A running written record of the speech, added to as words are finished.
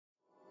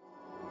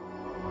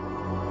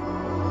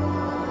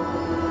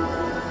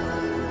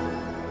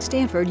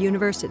Stanford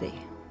University.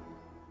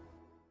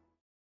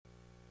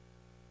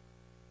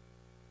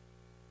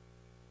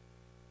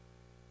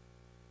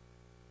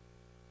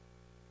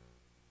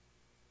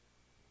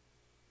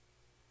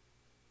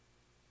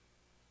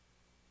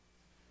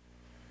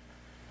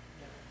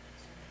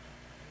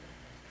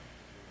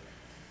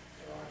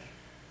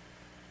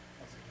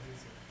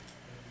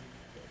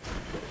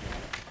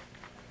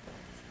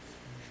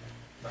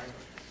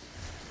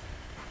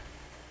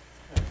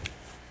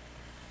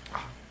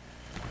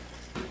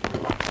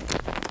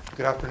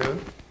 Good afternoon.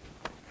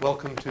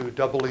 Welcome to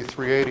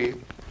EE380.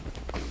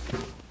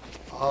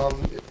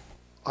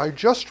 I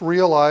just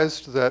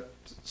realized that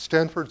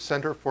Stanford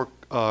Center for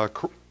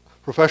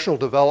Professional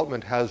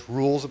Development has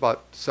rules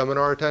about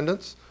seminar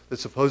attendance that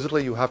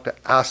supposedly you have to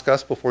ask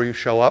us before you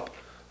show up.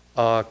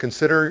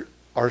 Consider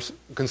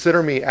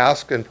me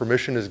asked and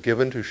permission is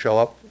given to show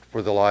up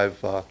for the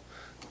live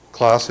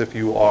class if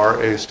you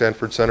are a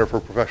Stanford Center for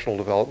Professional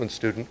Development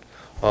student.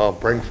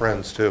 Bring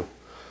friends too.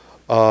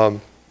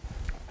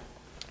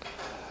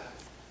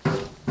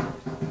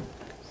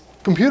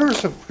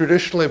 Computers have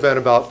traditionally been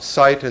about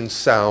sight and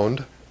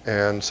sound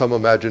and some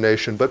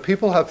imagination, but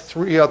people have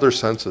three other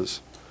senses.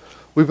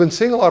 We've been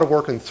seeing a lot of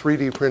work in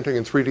 3D printing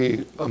and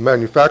 3D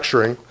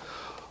manufacturing,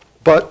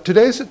 but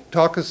today's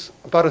talk is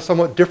about a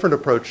somewhat different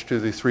approach to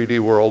the 3D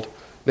world,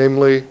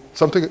 namely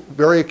something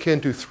very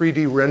akin to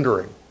 3D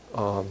rendering.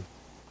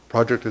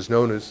 Project is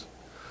known as,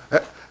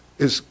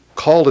 is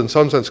called in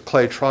some sense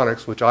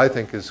claytronics, which I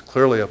think is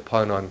clearly a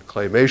pun on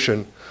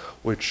claymation,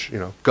 which, you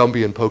know,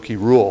 Gumby and Pokey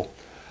rule.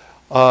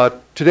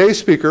 Today's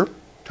speaker,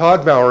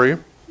 Todd Mowray,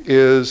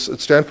 is at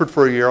Stanford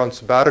for a year on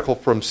sabbatical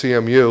from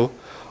CMU.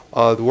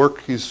 The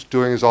work he's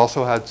doing has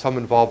also had some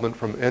involvement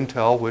from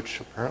Intel,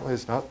 which apparently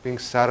is not being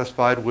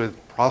satisfied with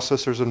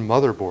processors and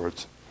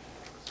motherboards.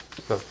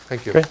 So,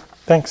 thank you. Great,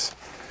 thanks.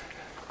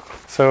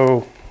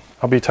 So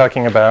I'll be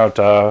talking about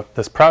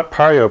this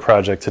Pario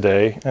project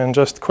today, and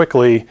just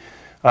quickly,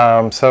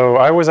 so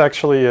I was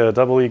actually a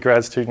EE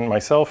grad student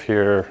myself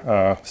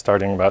here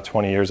starting about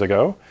 20 years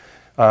ago.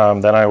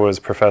 Then I was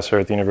professor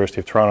at the University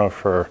of Toronto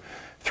for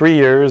 3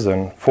 years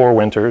and 4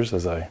 winters,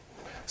 as I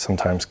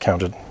sometimes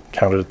counted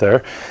it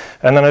there.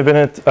 And then I've been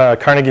at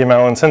Carnegie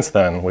Mellon since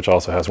then, which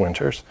also has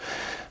winters.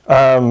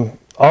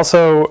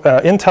 Also,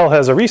 Intel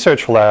has a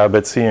research lab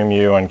at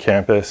CMU on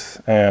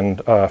campus,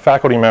 and a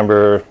faculty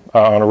member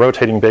on a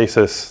rotating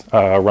basis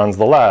runs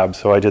the lab.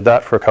 So I did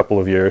that for a couple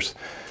of years.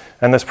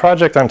 And this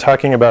project I'm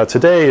talking about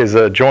today is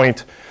a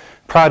joint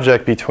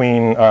project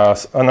between a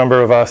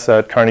number of us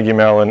at Carnegie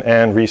Mellon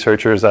and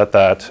researchers at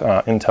that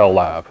Intel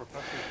lab.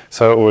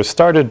 So it was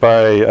started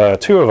by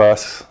 2 of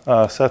us,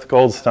 Seth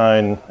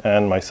Goldstein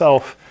and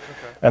myself,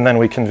 and then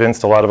we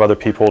convinced a lot of other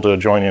people to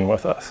join in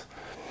with us.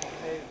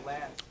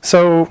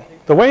 So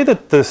the way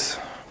that this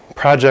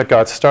project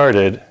got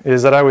started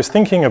is that I was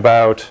thinking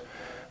about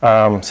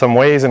some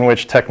ways in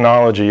which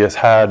technology has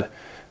had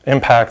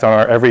impact on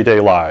our everyday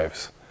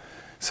lives.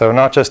 So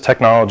not just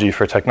technology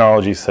for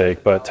technology's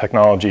sake, but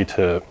technology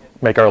to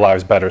make our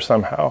lives better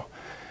somehow.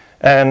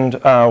 And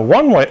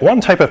one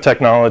type of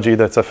technology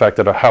that's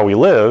affected how we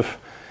live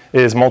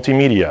is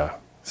multimedia.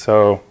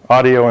 So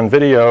audio and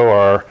video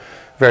are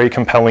very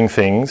compelling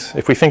things.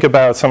 If we think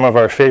about some of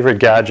our favorite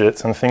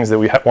gadgets and things that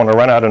we want to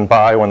run out and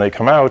buy when they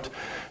come out,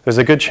 there's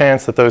a good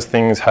chance that those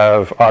things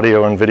have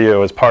audio and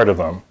video as part of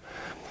them.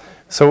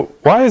 So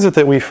why is it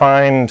that we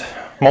find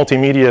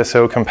multimedia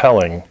so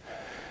compelling?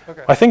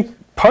 Okay. I think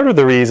part of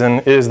the reason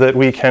is that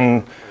we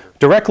can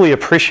directly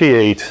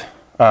appreciate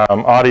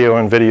audio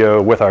and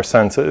video with our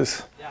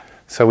senses.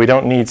 So we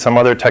don't need some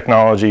other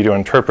technology to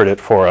interpret it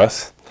for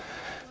us.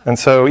 And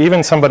so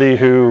even somebody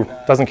who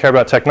doesn't care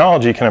about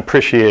technology can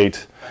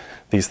appreciate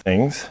these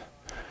things.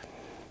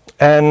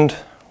 And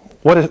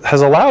what it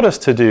has allowed us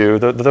to do,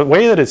 the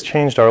way that it's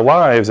changed our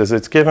lives is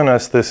it's given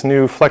us this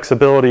new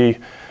flexibility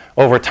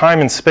over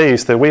time and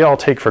space that we all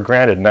take for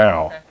granted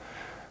now. Okay.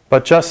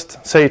 But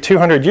just, say,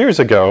 200 years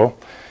ago,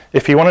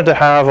 if you wanted to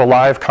have a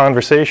live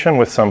conversation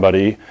with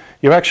somebody,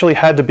 you actually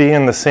had to be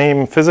in the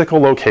same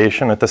physical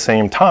location at the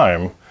same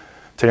time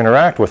to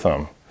interact with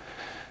them.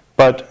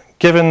 But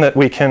given that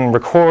we can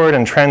record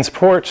and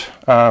transport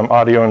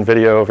audio and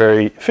video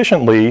very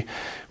efficiently,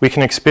 we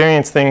can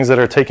experience things that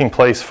are taking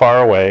place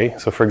far away.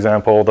 So for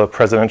example, the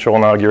presidential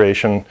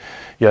inauguration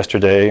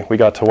yesterday, we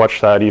got to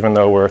watch that even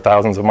though we're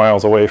thousands of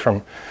miles away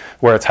from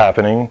where it's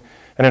happening.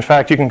 And in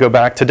fact, you can go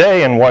back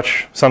today and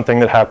watch something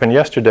that happened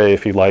yesterday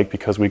if you like,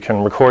 because we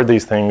can record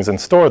these things and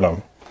store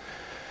them.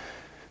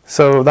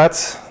 So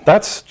that's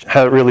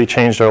how it really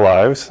changed our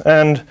lives.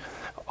 And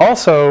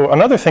also,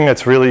 another thing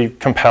that's really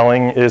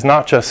compelling is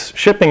not just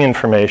shipping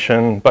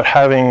information, but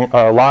having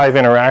live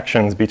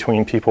interactions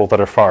between people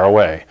that are far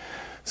away.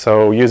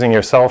 So using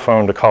your cell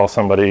phone to call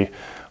somebody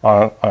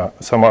on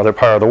some other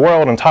part of the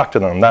world and talk to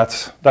them,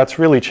 that's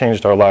really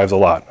changed our lives a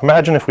lot.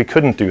 Imagine if we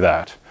couldn't do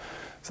that.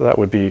 So that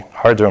would be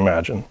hard to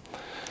imagine.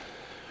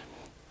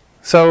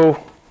 So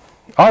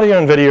audio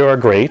and video are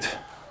great.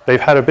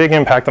 They've had a big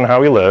impact on how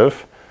we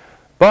live.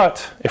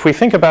 But if we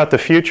think about the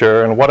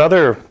future and what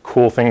other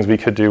cool things we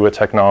could do with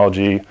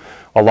technology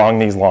along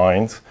these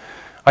lines,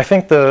 I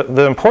think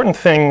the important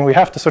thing, we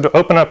have to sort of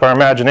open up our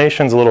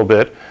imaginations a little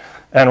bit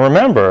and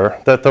remember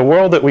that the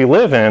world that we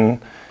live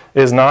in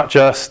is not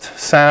just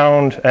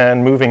sound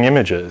and moving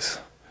images.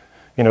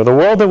 You know, the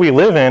world that we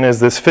live in is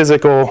this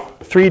physical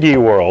 3D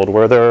world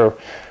where there are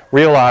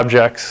real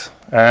objects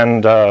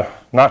and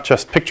not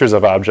just pictures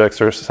of objects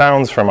or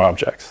sounds from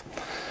objects.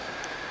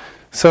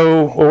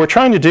 So what we're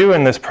trying to do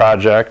in this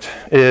project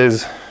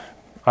is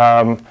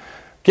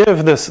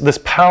give this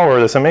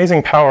power, this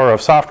amazing power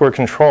of software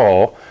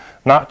control,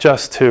 not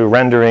just to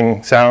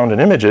rendering sound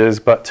and images,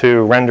 but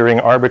to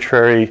rendering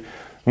arbitrary,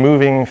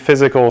 moving,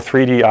 physical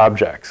 3D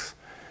objects.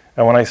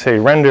 And when I say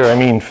render, I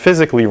mean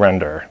physically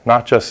render,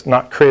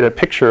 not create a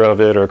picture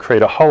of it or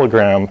create a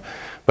hologram,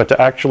 but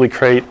to actually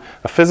create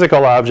a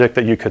physical object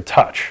that you could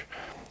touch.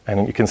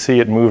 And you can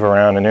see it move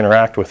around and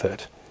interact with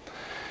it.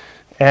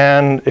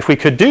 And if we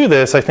could do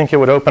this, I think it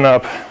would open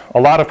up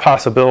a lot of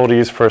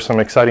possibilities for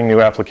some exciting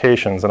new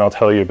applications, and I'll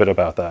tell you a bit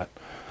about that.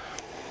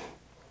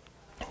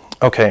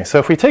 Okay, so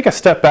if we take a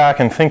step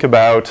back and think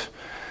about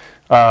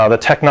the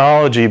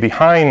technology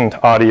behind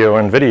audio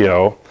and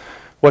video,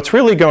 what's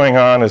really going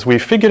on is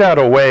we've figured out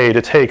a way to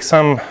take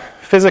some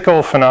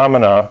physical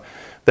phenomena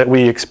that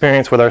we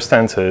experience with our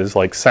senses,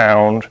 like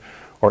sound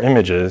or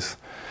images,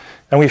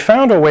 and we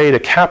found a way to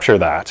capture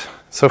that.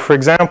 So for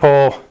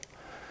example,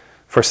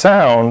 for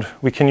sound,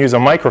 we can use a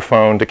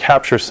microphone to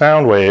capture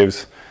sound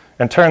waves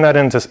and turn that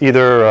into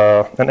either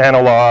an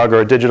analog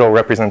or a digital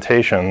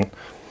representation.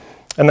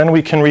 And then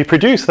we can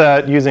reproduce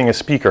that using a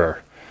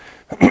speaker.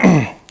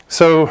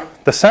 So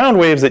the sound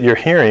waves that you're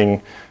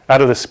hearing out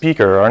of the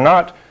speaker are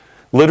not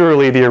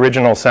literally the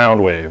original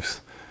sound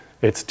waves.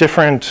 It's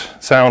different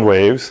sound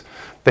waves.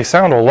 They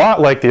sound a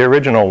lot like the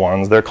original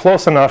ones. They're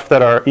close enough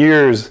that our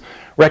ears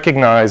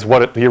recognize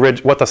what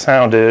the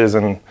sound is,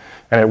 and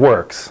it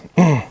works.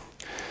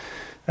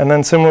 And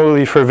then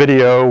similarly for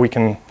video, we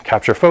can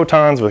capture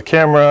photons with a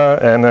camera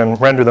and then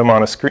render them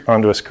on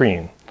onto a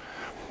screen.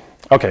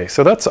 Okay,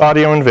 so that's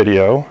audio and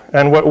video.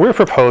 And what we're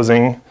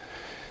proposing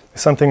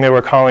is something that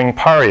we're calling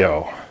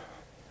Pario.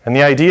 And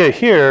the idea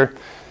here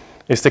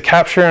is to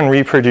capture and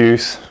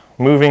reproduce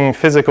moving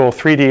physical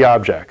 3D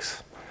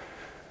objects.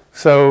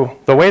 So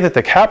the way that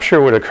the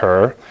capture would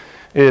occur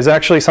is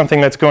actually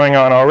something that's going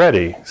on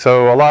already.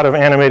 So a lot of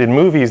animated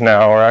movies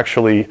now are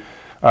actually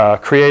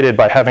created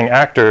by having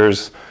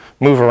actors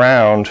move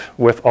around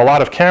with a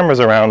lot of cameras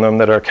around them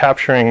that are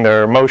capturing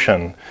their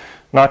motion,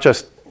 not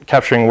just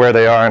capturing where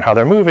they are and how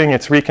they're moving,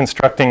 it's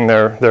reconstructing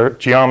their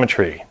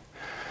geometry.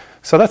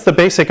 So that's the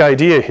basic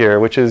idea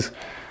here, which is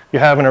you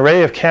have an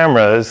array of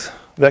cameras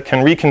that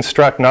can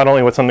reconstruct not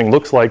only what something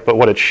looks like, but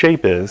what its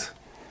shape is.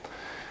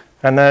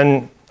 And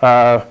then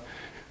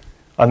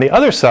on the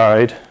other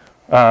side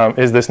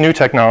is this new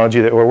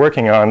technology that we're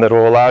working on that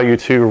will allow you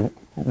to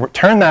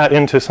turn that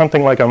into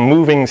something like a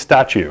moving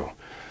statue,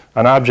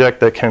 an object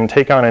that can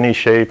take on any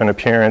shape and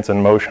appearance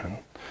and motion.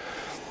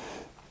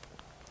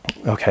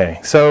 Okay,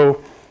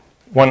 so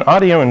when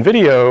audio and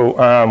video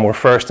were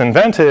first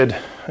invented,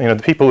 you know,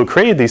 the people who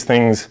created these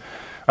things,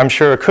 I'm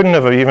sure couldn't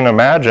have even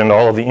imagined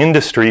all of the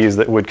industries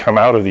that would come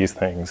out of these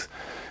things.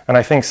 And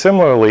I think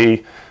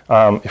similarly,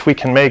 if we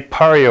can make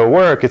Pario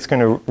work, it's going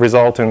to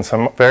result in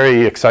some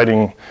very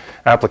exciting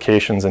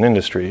applications and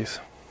industries.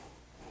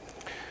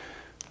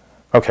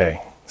 Okay,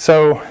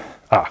 so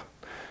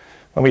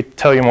let me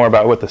tell you more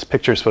about what this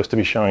picture is supposed to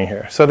be showing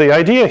here. So the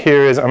idea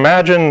here is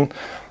imagine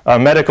a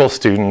medical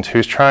student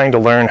who's trying to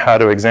learn how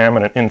to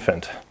examine an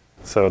infant.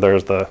 So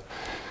there's the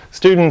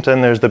student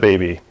and there's the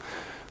baby.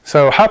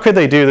 So how could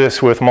they do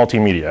this with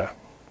multimedia?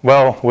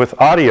 Well, with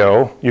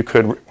audio, you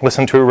could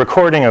listen to a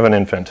recording of an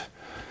infant,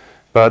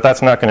 but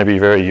that's not going to be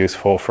very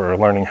useful for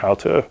learning how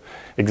to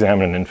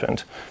examine an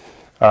infant.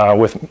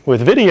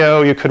 With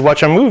video, you could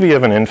watch a movie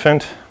of an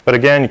infant, but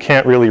again, you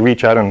can't really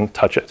reach out and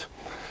touch it.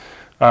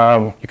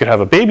 You could have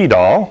a baby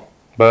doll,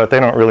 but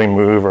they don't really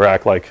move or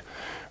act like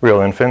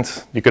real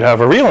infants. You could have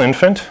a real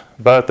infant,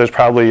 but there's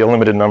probably a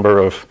limited number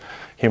of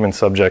human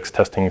subjects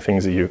testing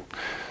things that you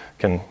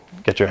can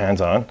get your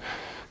hands on.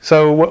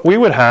 So what we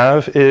would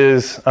have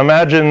is,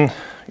 imagine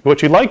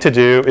what you'd like to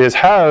do is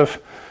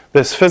have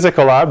this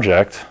physical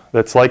object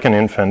that's like an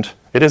infant.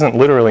 It isn't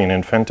literally an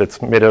infant, it's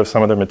made of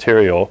some other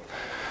material,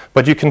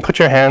 but you can put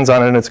your hands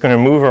on it and it's going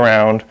to move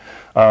around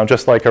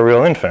just like a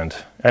real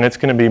infant. And it's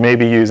going to be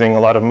maybe using a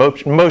lot of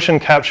motion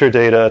capture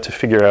data to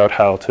figure out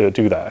how to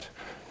do that.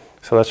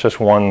 So that's just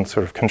one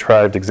sort of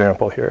contrived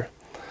example here.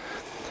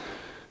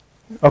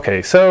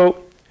 Okay,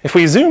 so if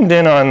we zoomed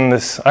in on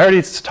this, I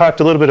already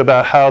talked a little bit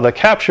about how the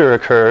capture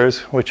occurs,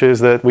 which is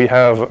that we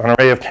have an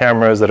array of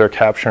cameras that are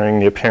capturing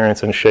the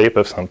appearance and shape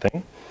of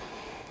something.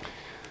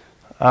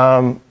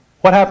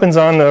 What happens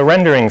on the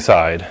rendering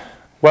side?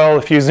 Well,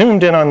 if you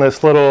zoomed in on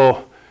this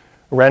little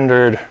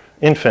rendered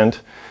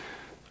infant,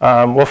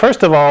 well,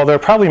 first of all, there are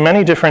probably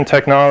many different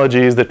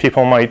technologies that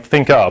people might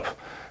think up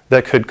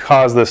that could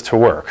cause this to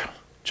work.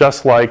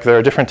 just like there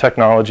are different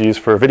technologies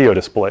for video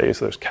displays.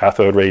 There's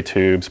cathode ray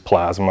tubes,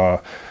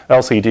 plasma,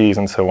 LCDs,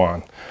 and so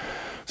on.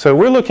 So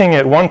we're looking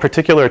at one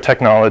particular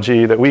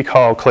technology that we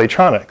call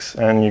claytronics.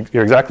 And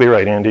you're exactly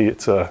right, Andy.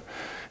 It's a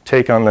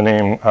take on the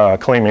name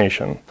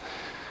claymation.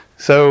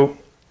 So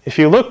if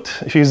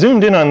you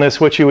zoomed in on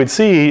this, what you would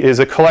see is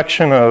a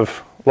collection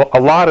of a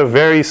lot of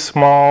very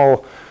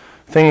small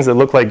things that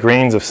look like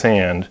grains of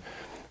sand.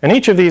 And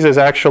each of these is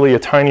actually a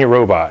tiny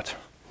robot.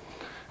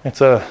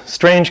 It's a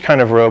strange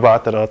kind of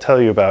robot that I'll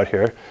tell you about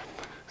here.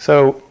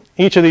 So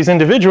each of these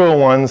individual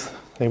ones,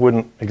 they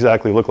wouldn't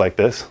exactly look like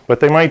this, but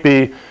they might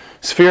be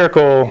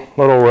spherical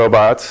little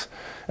robots,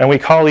 and we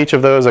call each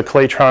of those a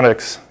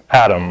claytronics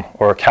atom,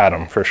 or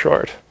CADM for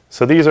short.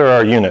 So these are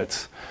our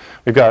units.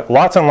 We've got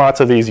lots and lots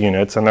of these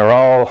units, and they're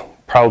all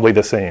probably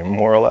the same,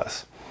 more or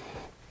less.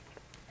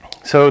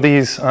 So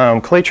these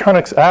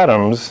claytronics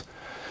atoms,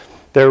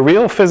 they're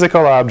real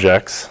physical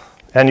objects,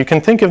 and you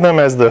can think of them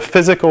as the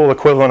physical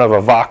equivalent of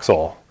a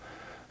voxel.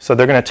 So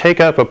they're going to take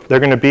up, they're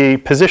going to be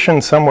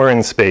positioned somewhere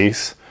in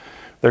space.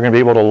 They're going to be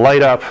able to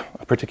light up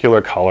a particular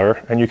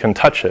color, and you can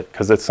touch it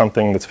because it's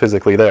something that's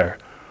physically there.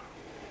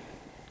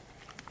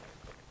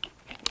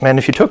 And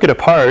if you took it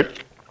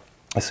apart,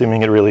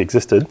 assuming it really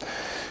existed,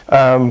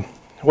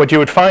 what you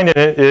would find in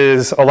it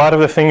is a lot of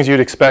the things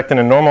you'd expect in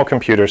a normal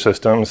computer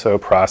system, so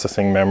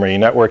processing, memory,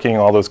 networking,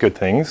 all those good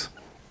things.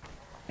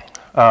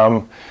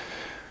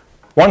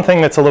 One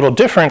thing that's a little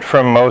different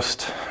from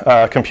most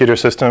computer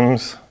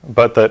systems,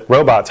 but that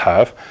robots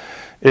have,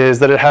 is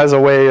that it has a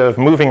way of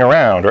moving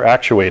around or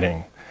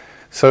actuating.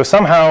 So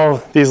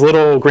somehow these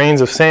little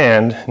grains of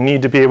sand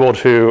need to be able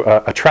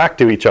to attract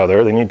to each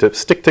other. They need to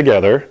stick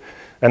together,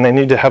 and they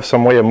need to have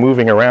some way of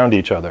moving around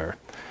each other.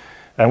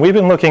 And we've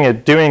been looking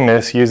at doing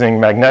this using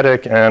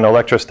magnetic and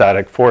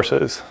electrostatic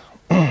forces.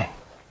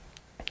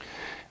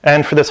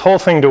 And for this whole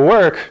thing to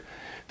work,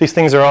 these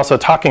things are also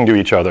talking to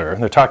each other.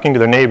 They're talking to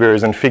their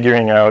neighbors and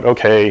figuring out,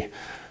 okay,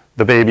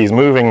 the baby's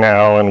moving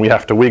now and we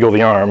have to wiggle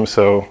the arm,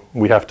 so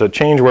we have to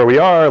change where we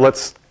are.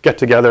 Let's get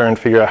together and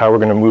figure out how we're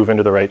going to move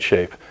into the right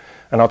shape.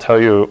 And I'll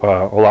tell you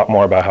a lot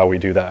more about how we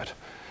do that.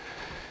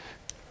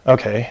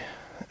 Okay.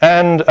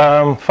 And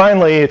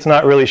finally, it's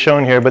not really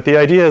shown here, but the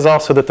idea is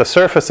also that the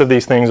surface of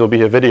these things will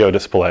be a video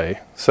display.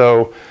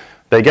 So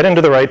they get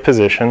into the right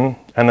position,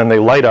 and then they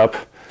light up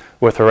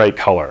with the right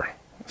color.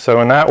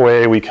 So in that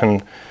way, we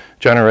can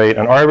generate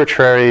an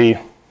arbitrary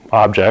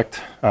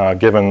object,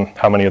 given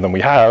how many of them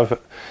we have,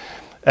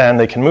 and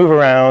they can move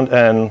around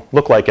and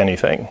look like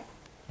anything,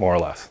 more or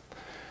less.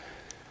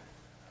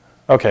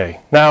 Okay,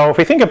 now if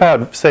we think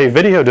about, say,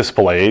 video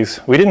displays,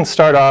 we didn't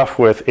start off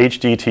with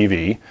HD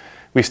TV.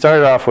 We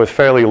started off with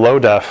fairly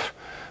low-def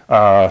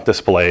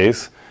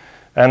displays.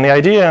 And the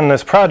idea in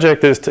this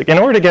project is in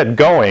order to get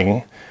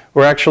going,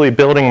 we're actually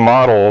building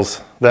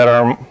models that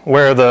are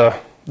where the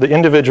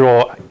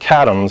individual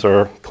atoms,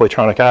 or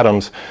claytronic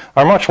atoms,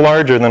 are much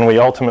larger than we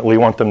ultimately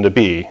want them to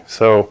be.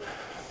 So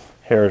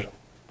here's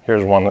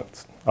one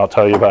that I'll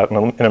tell you about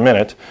in a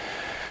minute.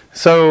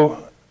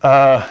 So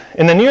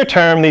in the near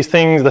term, these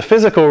things, the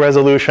physical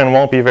resolution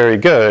won't be very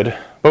good,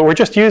 but we're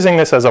just using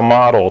this as a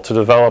model to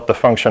develop the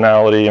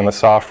functionality and the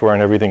software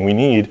and everything we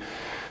need,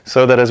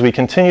 so that as we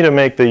continue to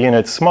make the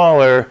units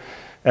smaller,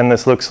 and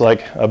this looks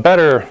like a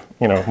better,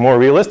 more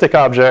realistic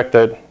object,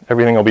 that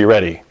everything will be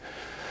ready.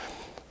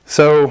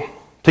 So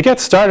to get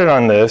started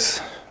on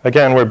this,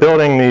 again, we're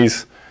building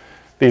these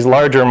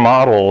larger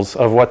models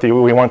of what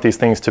we want these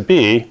things to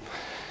be.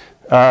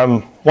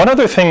 One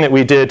other thing that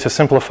we did to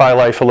simplify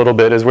life a little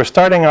bit is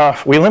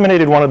we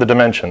eliminated one of the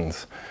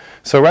dimensions.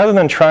 So rather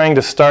than trying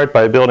to start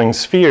by building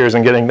spheres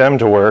and getting them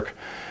to work,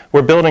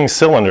 we're building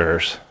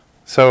cylinders.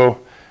 So,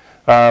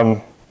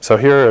 so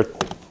here are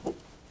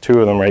two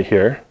of them right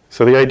here.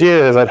 So the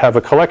idea is I'd have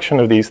a collection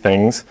of these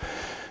things,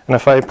 and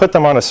if I put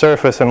them on a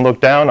surface and look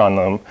down on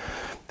them,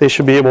 they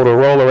should be able to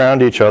roll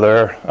around each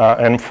other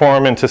and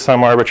form into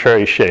some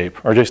arbitrary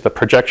shape, or just a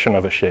projection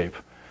of a shape.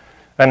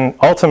 And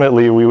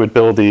ultimately, we would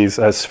build these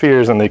as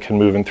spheres, and they can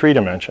move in 3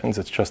 dimensions.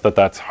 It's just that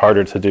that's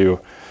harder to do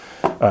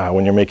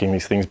when you're making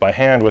these things by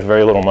hand with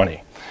very little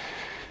money.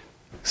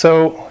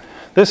 So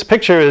this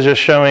picture is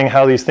just showing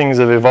how these things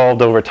have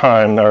evolved over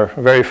time. Our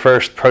very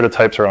first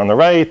prototypes are on the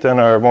right, and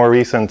our more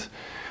recent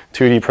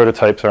 2D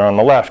prototypes are on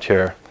the left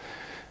here.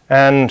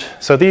 And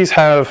so these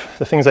have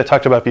the things I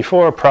talked about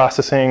before,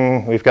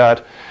 processing. We've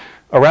got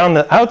around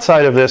the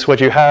outside of this, what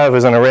you have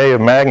is an array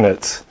of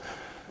magnets.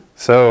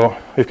 So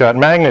we've got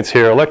magnets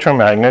here,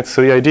 electromagnets.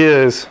 So the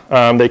idea is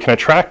they can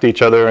attract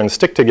each other and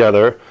stick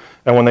together.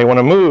 And when they want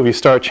to move, you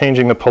start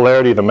changing the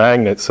polarity of the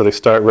magnets, so they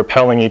start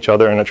repelling each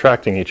other and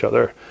attracting each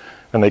other.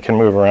 And they can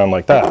move around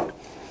like that.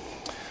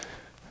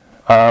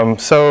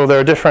 So there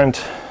are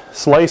different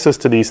slices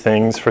to these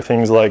things for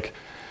things like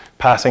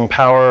passing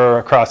power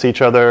across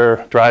each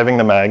other, driving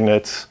the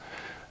magnets,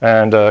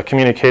 and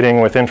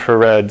communicating with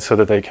infrared so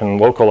that they can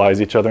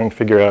localize each other and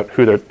figure out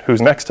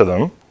who's next to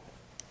them.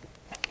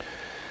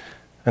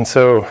 And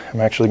so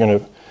I'm actually going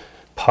to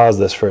pause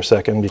this for a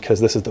second, because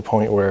this is the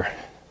point where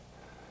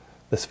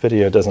this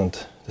video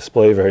doesn't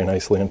display very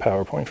nicely in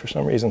PowerPoint for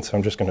some reason, so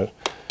I'm just going to,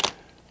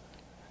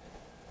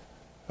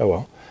 oh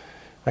well,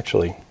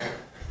 actually,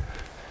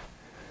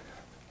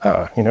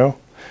 you know,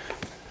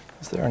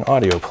 is there an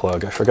audio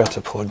plug? I forgot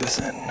to plug this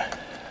in.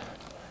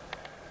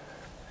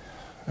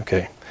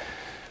 Okay,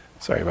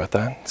 sorry about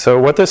that. So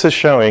what this is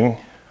showing,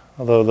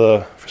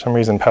 although for some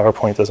reason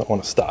PowerPoint doesn't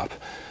want to stop.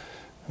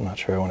 I'm not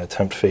sure I want to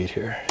tempt fate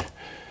here.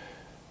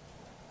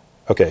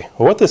 Okay,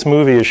 well, what this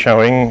movie is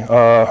showing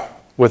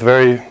with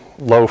very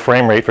low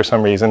frame rate for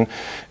some reason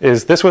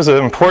is this was an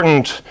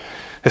important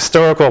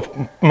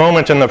historical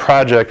moment in the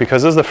project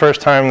because this is the first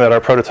time that our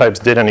prototypes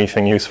did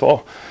anything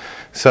useful.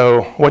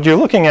 So what you're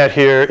looking at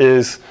here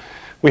is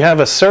we have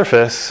a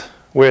surface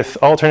with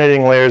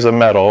alternating layers of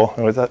metal,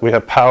 and with that we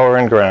have power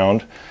and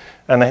ground,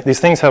 and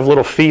these things have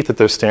little feet that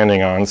they're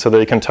standing on so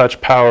they can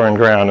touch power and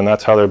ground, and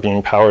that's how they're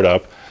being powered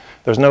up.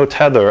 There's no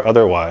tether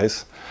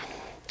otherwise.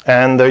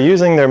 And they're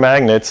using their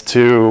magnets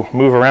to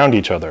move around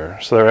each other.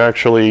 So they're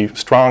actually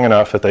strong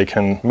enough that they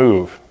can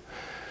move.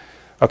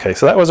 Okay,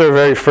 so that was our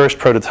very first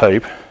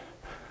prototype.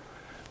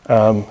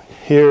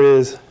 Here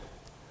is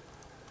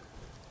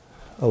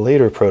a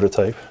later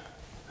prototype.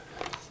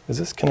 Does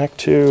this connect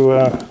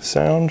to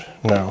sound?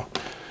 No.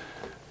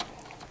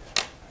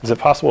 Is it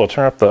possible to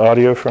turn up the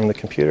audio from the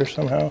computer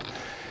somehow?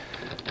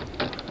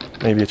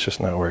 Maybe it's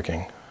just not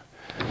working.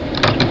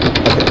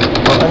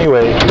 Well,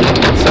 anyway,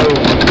 so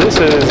this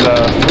is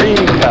 3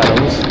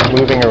 atoms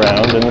moving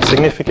around, and the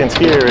significance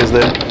here is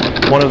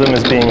that one of them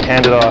is being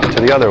handed off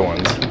to the other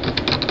ones.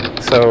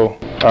 So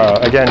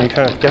again, you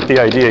kind of get the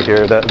idea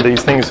here that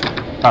these things,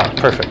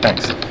 perfect,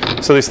 thanks.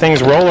 So these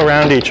things roll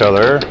around each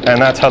other,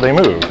 and that's how they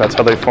move. That's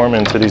how they form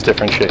into these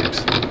different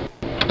shapes.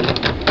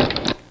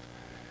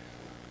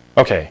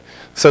 Okay,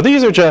 so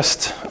these are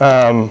just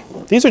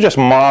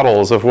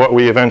models of what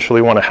we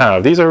eventually want to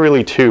have. These are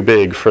really too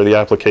big for the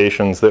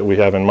applications that we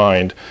have in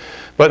mind.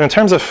 But in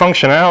terms of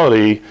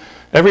functionality,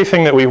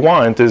 everything that we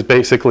want is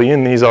basically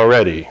in these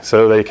already.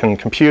 So they can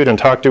compute and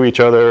talk to each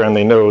other, and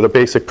they know the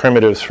basic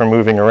primitives for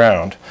moving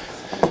around.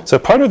 So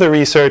part of the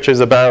research is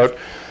about,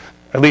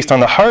 at least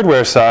on the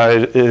hardware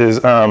side, is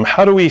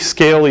how do we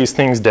scale these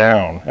things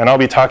down? And I'll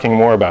be talking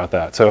more about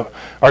that. So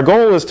our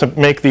goal is to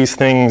make these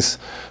things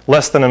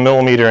less than 1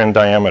 millimeter in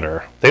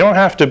diameter. They don't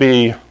have to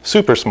be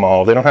super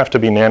small. They don't have to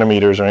be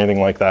nanometers or anything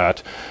like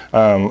that.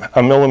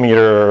 1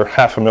 millimeter or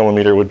 0.5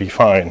 millimeter would be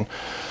fine.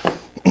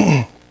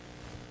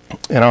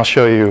 And I'll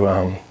show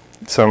you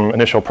some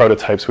initial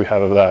prototypes we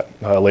have of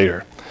that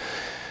later.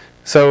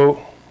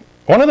 So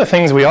one of the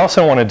things we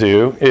also want to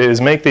do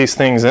is make these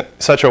things in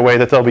such a way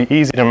that they'll be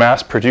easy to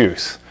mass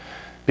produce.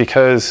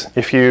 Because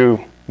if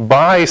you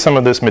buy some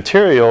of this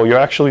material, you'll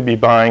actually be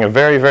buying a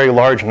very, very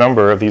large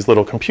number of these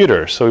little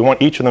computers. So we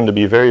want each of them to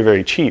be very,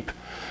 very cheap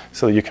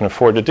so that you can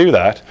afford to do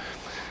that.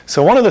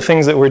 So one of the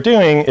things that we're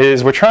doing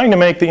is we're trying to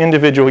make the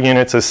individual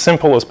units as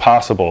simple as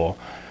possible.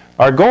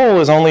 Our goal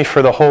is only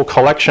for the whole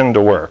collection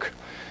to work.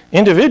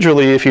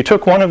 Individually, if you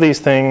took one of these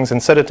things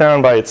and set it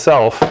down by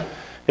itself,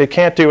 it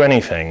can't do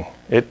anything.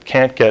 It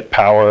can't get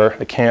power,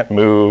 it can't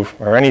move,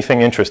 or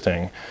anything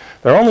interesting.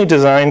 They're only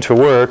designed to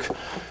work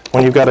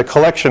when you've got a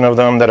collection of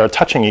them that are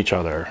touching each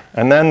other,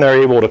 and then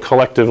they're able to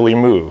collectively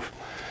move.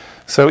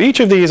 So each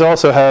of these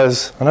also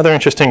has, another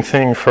interesting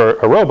thing for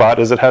a robot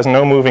is it has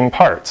no moving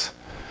parts.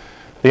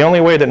 The only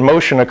way that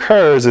motion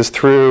occurs is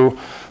through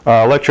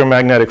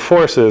electromagnetic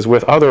forces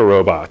with other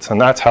robots,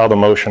 and that's how the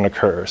motion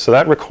occurs. So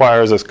that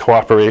requires this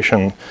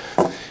cooperation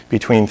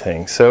between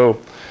things. So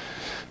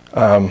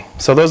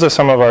those are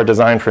some of our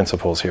design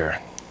principles here.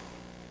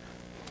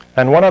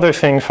 And one other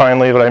thing,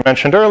 finally, that I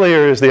mentioned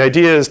earlier is the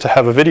idea is to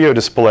have a video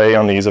display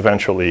on these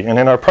eventually. And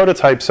in our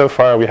prototype so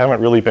far, we haven't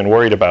really been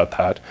worried about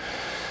that.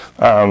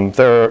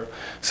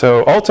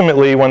 So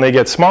ultimately, when they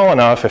get small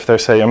enough, if they're,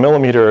 say, 1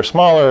 millimeter or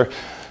smaller,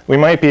 we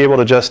might be able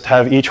to just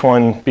have each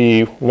one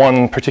be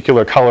one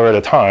particular color at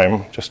a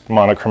time, just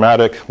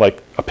monochromatic,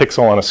 like a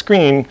pixel on a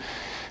screen.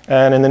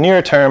 And in the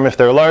near term, if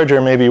they're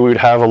larger, maybe we would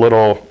have a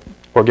little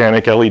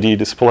organic LED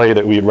display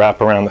that we'd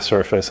wrap around the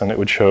surface, and it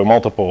would show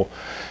multiple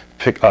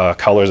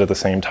colors at the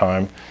same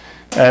time.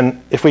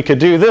 And if we could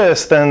do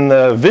this, then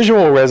the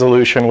visual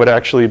resolution would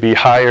actually be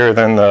higher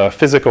than the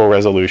physical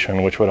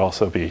resolution, which would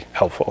also be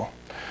helpful.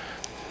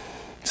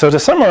 So to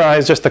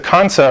summarize just the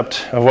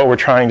concept of what we're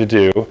trying to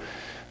do,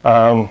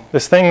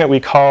 this thing that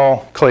we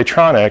call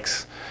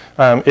claytronics,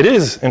 it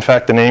is, in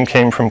fact, the name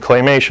came from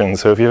claymation.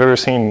 So if you've ever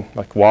seen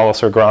like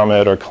Wallace or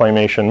Gromit or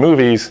claymation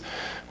movies,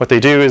 what they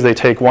do is they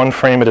take one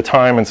frame at a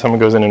time and someone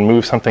goes in and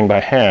moves something by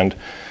hand.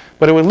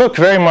 But it would look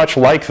very much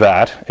like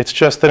that. It's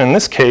just that in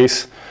this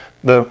case,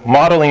 the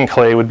modeling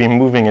clay would be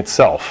moving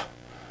itself.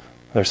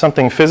 There's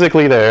something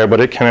physically there, but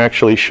it can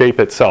actually shape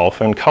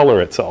itself and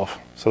color itself.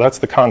 So that's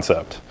the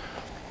concept.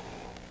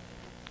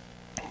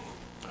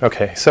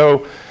 Okay,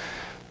 so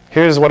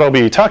here's what I'll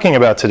be talking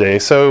about today.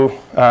 So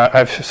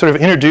I've sort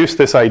of introduced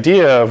this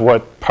idea of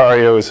what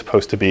Pario is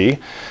supposed to be.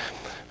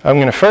 I'm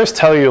going to first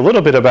tell you a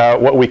little bit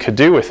about what we could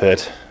do with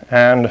it.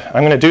 And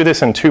I'm going to do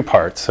this in 2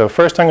 parts. So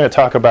first I'm going to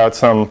talk about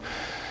some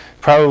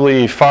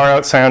probably far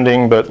out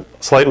sounding but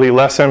slightly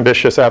less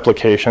ambitious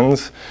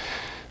applications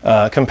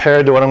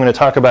compared to what I'm going to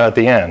talk about at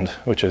the end,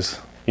 which is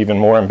even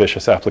more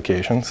ambitious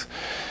applications.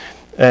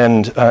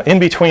 And in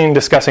between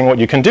discussing what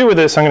you can do with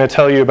this, I'm going to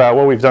tell you about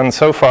what we've done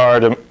so far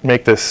to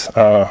make this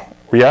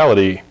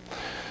reality,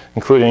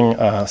 including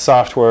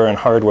software and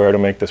hardware to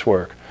make this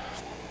work.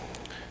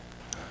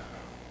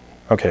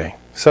 Okay,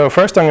 so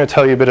first I'm going to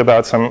tell you a bit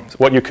about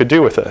what you could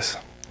do with this.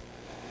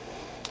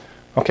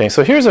 Okay,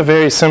 so here's a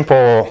very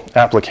simple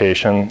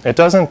application. It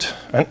doesn't,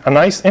 a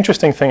nice,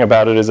 interesting thing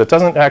about it is it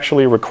doesn't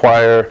actually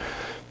require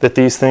that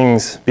these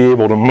things be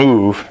able to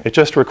move. It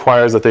just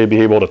requires that they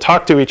be able to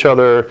talk to each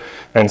other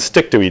and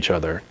stick to each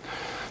other.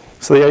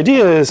 So the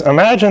idea is,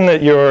 imagine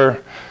that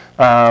you're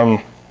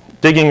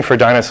digging for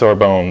dinosaur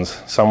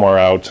bones somewhere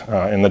out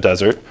in the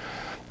desert,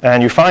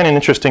 and you find an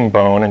interesting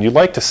bone, and you'd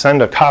like to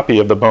send a copy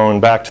of the bone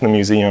back to the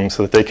museum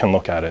so that they can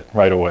look at it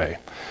right away.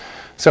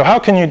 So how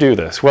can you do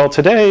this? Well,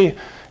 today,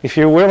 if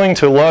you're willing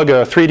to lug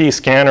a 3D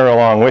scanner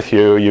along with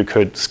you, you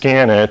could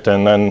scan it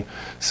and then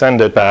send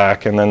it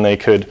back, and then they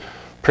could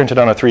print it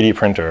on a 3D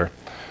printer.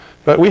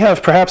 But we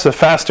have perhaps a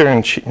faster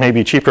and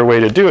maybe cheaper way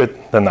to do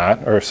it than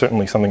that, or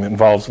certainly something that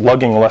involves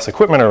lugging less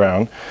equipment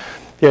around.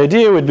 The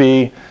idea would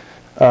be,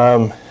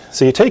 so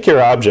you take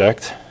your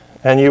object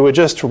and you would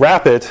just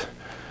wrap it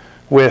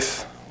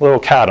with little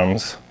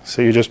cadams.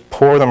 So you just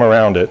pour them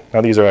around it.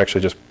 Now these are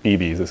actually just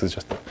BBs. This is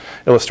just to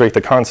illustrate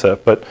the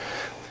concept. But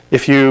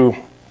if you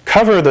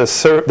cover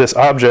this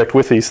object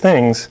with these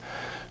things,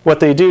 what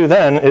they do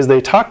then is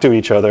they talk to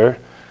each other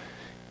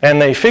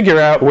and they figure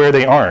out where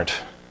they aren't.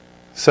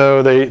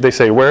 So they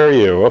say, where are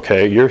you?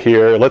 Okay, you're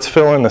here. Let's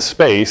fill in the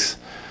space.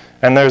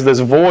 And there's this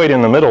void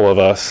in the middle of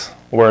us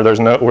where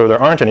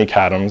there aren't any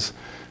cadams.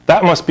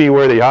 That must be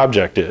where the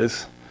object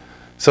is.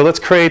 So let's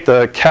create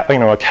a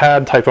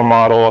CAD type of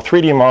model, a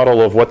 3D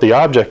model of what the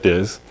object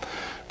is.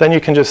 Then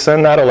you can just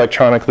send that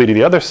electronically to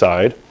the other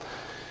side.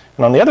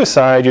 And on the other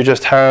side, you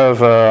just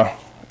have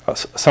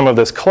some of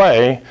this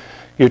clay.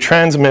 You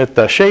transmit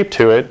the shape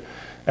to it.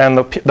 And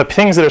the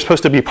things that are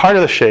supposed to be part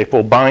of the shape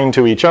will bind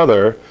to each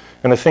other,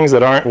 and the things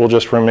that aren't will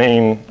just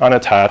remain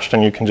unattached,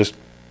 and you can just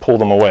pull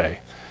them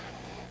away.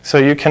 So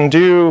you can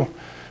do,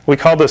 we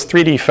call this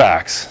 3D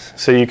fax.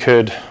 So you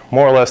could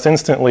more or less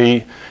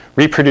instantly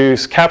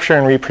capture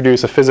and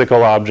reproduce a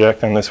physical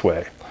object in this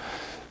way.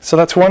 So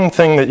that's one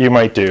thing that you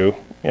might do.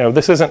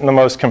 This isn't the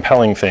most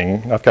compelling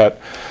thing. I've got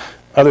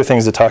other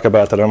things to talk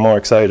about that I'm more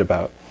excited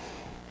about.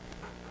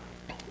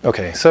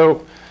 Okay,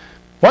 so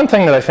one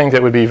thing that I think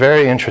that would be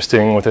very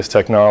interesting with this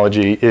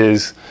technology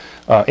is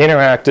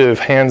interactive,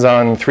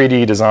 hands-on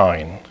 3D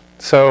design.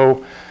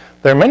 So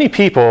there are many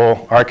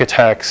people,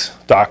 architects,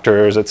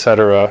 doctors,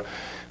 etc.,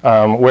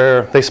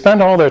 where they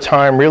spend all their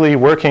time really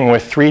working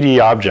with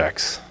 3D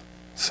objects,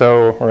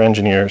 or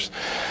engineers.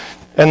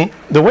 And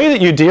the way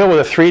that you deal with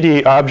a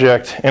 3D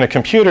object in a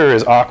computer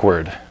is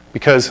awkward,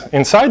 because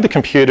inside the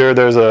computer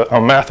there's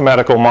a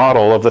mathematical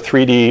model of the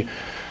 3D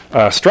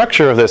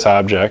structure of this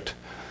object.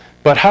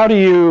 But how do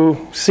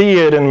you see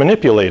it and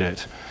manipulate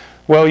it?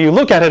 Well, you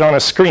look at it on a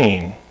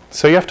screen.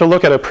 So you have to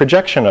look at a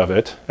projection of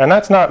it. And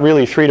that's not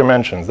really 3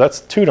 dimensions. That's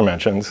 2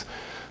 dimensions.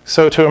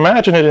 So to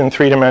imagine it in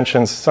 3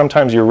 dimensions,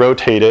 sometimes you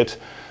rotate it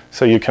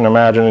so you can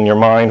imagine in your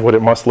mind what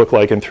it must look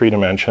like in 3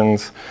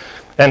 dimensions.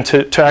 And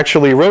to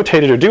actually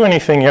rotate it or do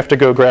anything, you have to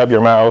go grab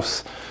your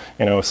mouse,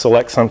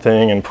 select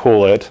something and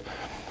pull it,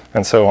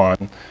 and so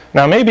on.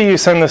 Now maybe you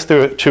send this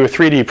to a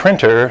 3D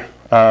printer.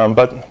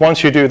 But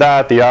once you do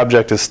that, the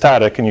object is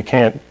static and you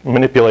can't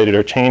manipulate it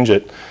or change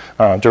it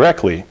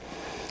directly.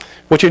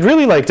 What you'd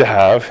really like to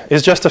have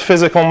is just a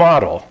physical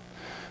model.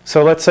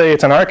 So let's say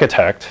it's an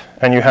architect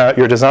and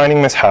you're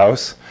designing this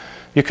house.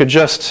 You could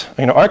just,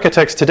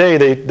 architects today,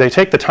 they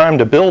take the time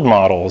to build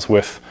models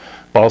with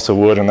balsa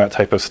wood and that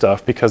type of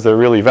stuff because they're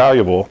really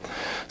valuable.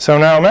 So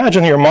now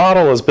imagine your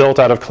model is built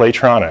out of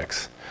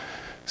claytronics.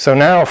 So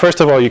now, first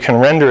of all, you can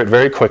render it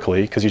very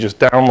quickly because you just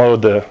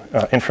download the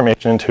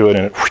information into it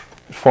and it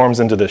forms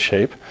into this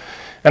shape.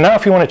 And now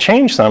if you want to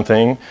change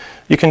something,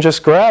 you can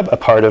just grab a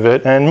part of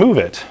it and move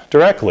it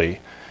directly.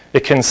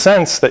 It can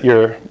sense that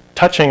you're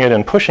touching it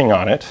and pushing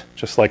on it,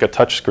 just like a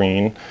touch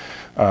screen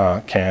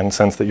can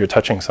sense that you're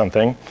touching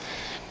something.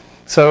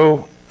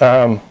 So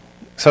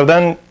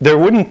then there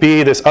wouldn't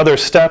be this other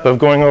step of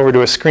going over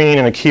to a screen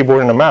and a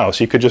keyboard and a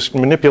mouse. You could just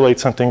manipulate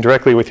something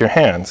directly with your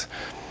hands.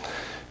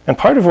 And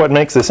part of what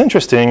makes this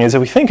interesting is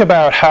if we think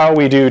about how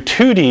we do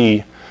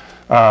 2D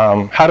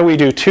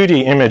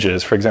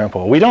images, for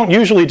example. We don't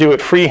usually do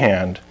it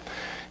freehand.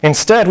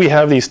 Instead, we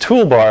have these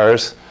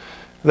toolbars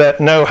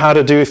that know how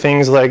to do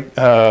things like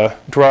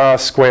draw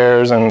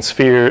squares and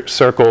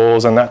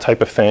circles and that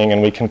type of thing,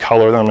 and we can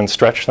color them and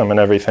stretch them and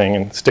everything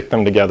and stick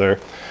them together.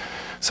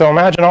 So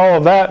imagine all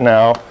of that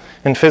now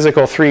in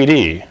physical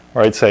 3D,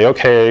 where I'd say,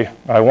 okay,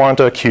 I want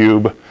a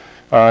cube.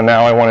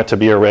 Now I want it to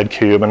be a red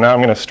cube, and now I'm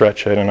going to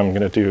stretch it and I'm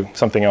going to do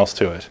something else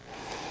to it.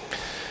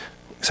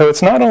 So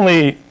it's not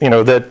only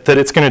that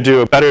it's going to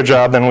do a better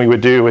job than we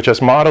would do with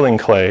just modeling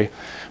clay,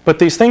 But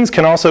these things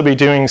can also be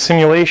doing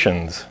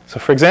simulations. So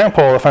for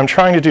example, if I'm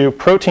trying to do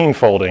protein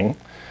folding,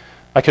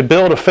 I could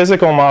build a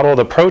physical model of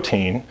the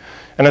protein,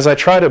 and as I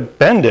try to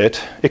bend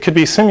it, it could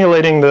be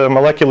simulating the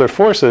molecular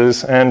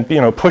forces and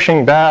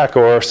pushing back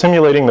or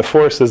simulating the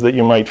forces that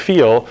you might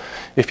feel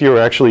if you were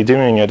actually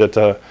doing it at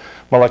a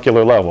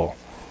molecular level.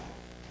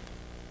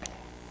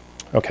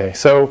 Okay,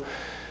 so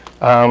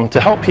to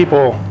help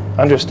people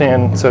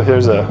understand, so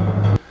here's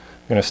I'm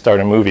going to start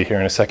a movie here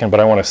in a second, but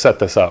I want to set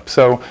this up.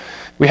 So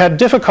we had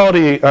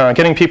difficulty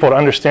getting people to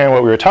understand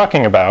what we were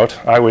talking about.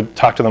 I would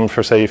talk to them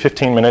for, say,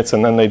 15 minutes,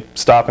 and then they'd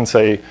stop and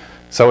say,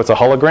 so it's a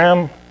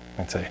hologram?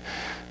 I'd say,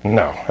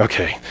 no,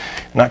 okay,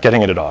 not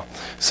getting it at all.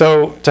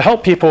 So to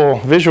help people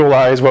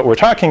visualize what we're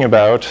talking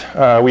about,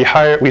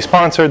 we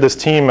sponsored this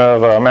team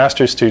of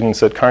master's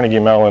students at Carnegie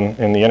Mellon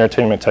in the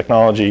entertainment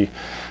technology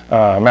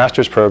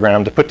master's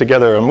program to put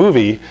together a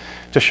movie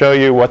to show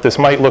you what this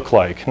might look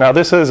like. Now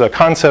this is a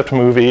concept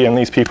movie, and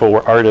these people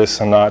were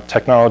artists and not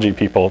technology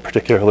people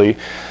particularly,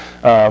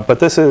 but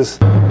this is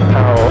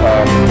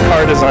how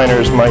car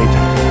designers might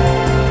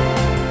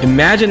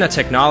imagine a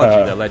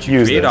technology that lets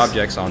you create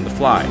objects on the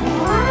fly.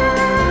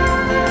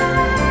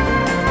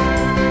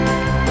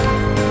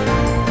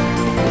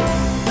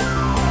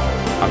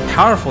 A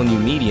powerful new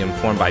medium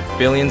formed by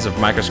billions of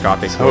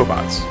microscopic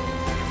robots,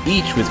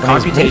 each with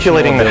computational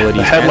abilities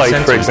the headlight,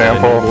 and for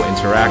example,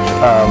 interaction.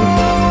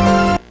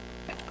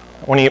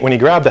 When he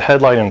grabbed the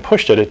headlight and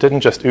pushed it, it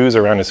didn't just ooze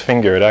around his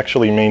finger. It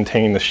actually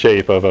maintained the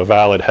shape of a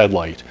valid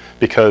headlight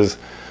because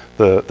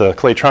the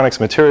claytronics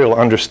material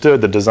understood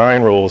the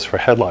design rules for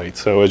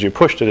headlights. So as you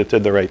pushed it, it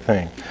did the right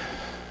thing.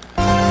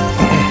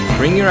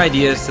 Bring your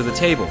ideas to the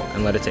table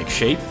and let it take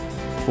shape,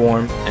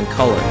 form, and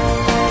color.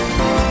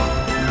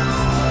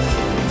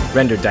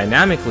 Rendered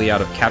dynamically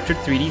out of captured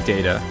 3D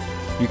data,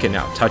 you can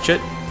now touch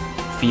it,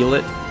 feel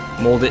it,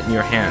 mold it in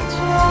your hands.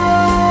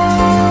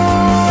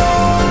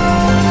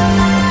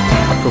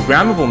 A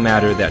programmable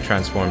matter that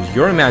transforms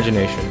your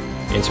imagination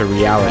into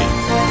reality.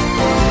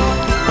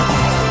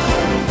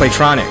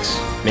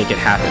 Claytronics, make it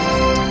happen.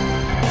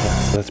 Yeah,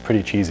 so that's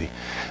pretty cheesy.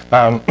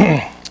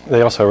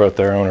 They also wrote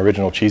their own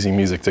original cheesy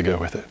music to go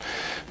with it.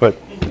 But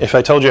if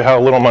I told you how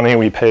little money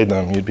we paid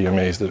them, you'd be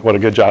amazed at what a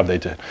good job they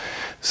did.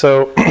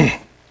 So,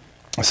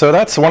 so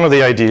that's one of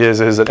the ideas,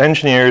 is that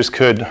engineers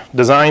could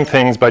design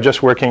things by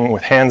just working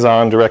with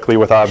hands-on directly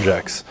with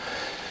objects.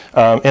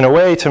 In a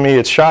way, to me,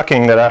 it's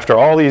shocking that after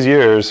all these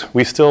years,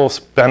 we still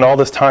spend all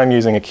this time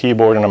using a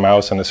keyboard and a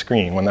mouse and a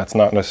screen when that's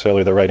not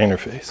necessarily the right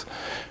interface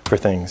for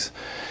things.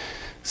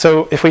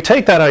 So if we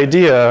take that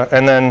idea,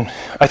 and then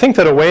I think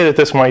that a way that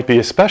this might be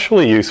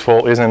especially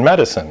useful is in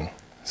medicine.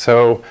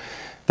 So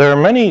there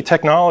are many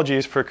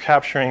technologies for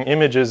capturing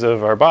images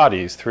of our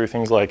bodies through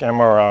things like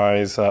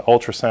MRIs,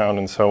 ultrasound,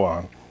 and so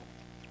on.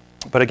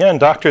 But again,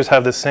 doctors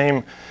have the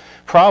same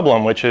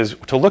problem, which is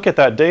to look at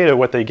that data,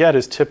 what they get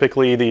is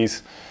typically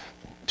these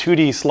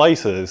 2D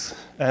slices,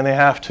 and they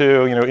have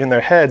to, in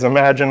their heads,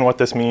 imagine what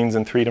this means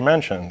in 3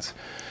 dimensions.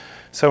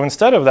 So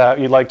instead of that,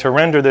 you'd like to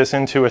render this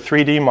into a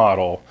 3D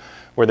model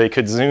where they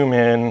could zoom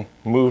in,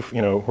 move,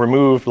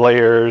 remove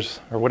layers,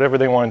 or whatever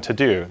they wanted to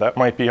do. That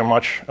might be a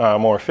much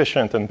more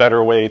efficient and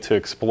better way to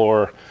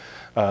explore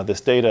this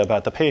data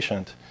about the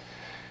patient.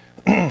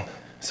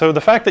 So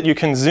the fact that you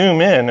can zoom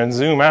in and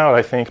zoom out,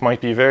 I think,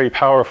 might be very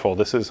powerful.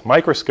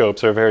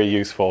 Microscopes are very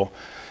useful.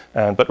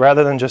 But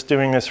rather than just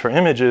doing this for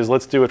images,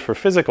 let's do it for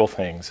physical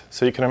things.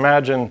 So you can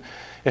imagine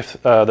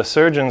if the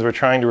surgeons were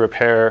trying to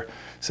repair,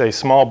 say,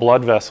 small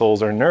blood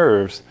vessels or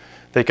nerves,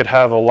 they could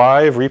have a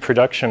live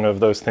reproduction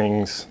of those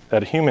things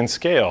at a human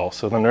scale.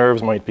 So the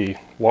nerves might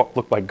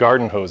look like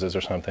garden hoses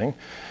or something.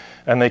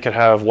 And they could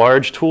have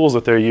large tools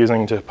that they're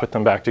using to put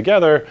them back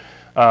together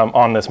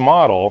on this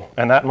model.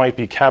 And that might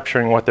be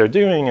capturing what they're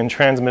doing and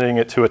transmitting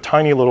it to a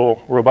tiny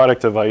little robotic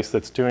device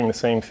that's doing the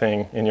same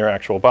thing in your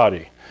actual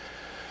body.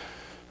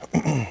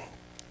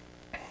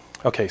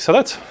 Okay, so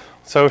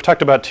we've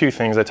talked about 2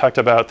 things. I talked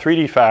about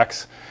 3D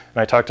facts,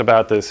 and I talked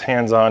about this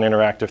hands-on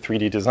interactive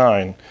 3D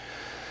design.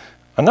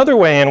 Another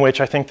way in which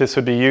I think this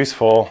would be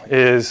useful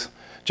is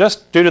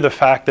just due to the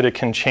fact that it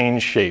can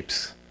change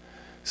shapes.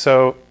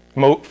 So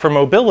for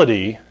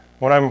mobility,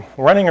 when I'm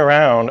running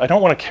around, I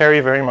don't want to carry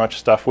very much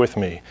stuff with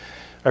me.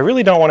 I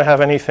really don't want to have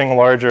anything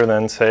larger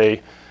than,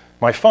 say,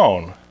 my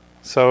phone.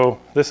 So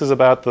this is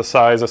about the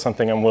size of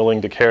something I'm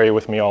willing to carry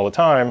with me all the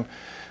time.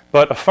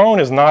 But a phone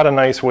is not a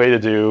nice way to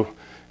do,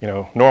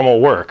 normal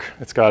work.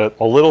 It's got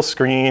a little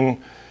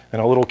screen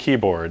and a little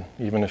keyboard,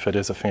 even if it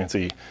is a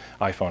fancy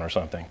iPhone or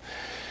something.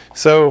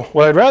 So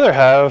what I'd rather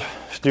have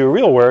to do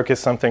real work is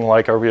something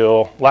like a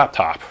real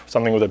laptop,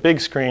 something with a big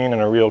screen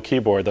and a real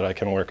keyboard that I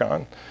can work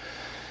on.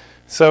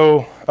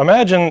 So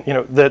imagine,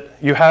 that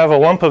you have a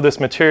lump of this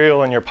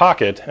material in your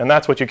pocket, and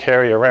that's what you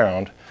carry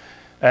around.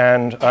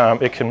 And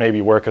it can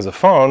maybe work as a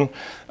phone,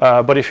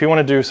 but if you want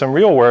to do some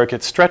real work,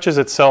 it stretches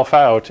itself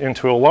out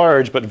into a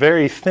large but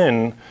very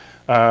thin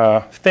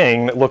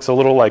thing that looks a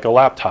little like a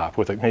laptop,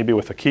 maybe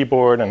with a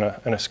keyboard and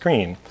a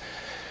screen.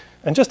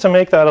 And just to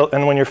make that,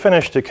 and when you're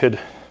finished, it could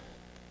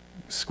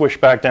squish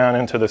back down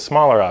into the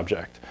smaller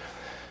object.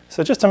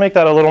 So just to make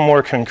that a little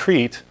more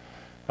concrete,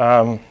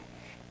 I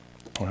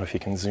don't know if you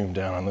can zoom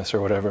down on this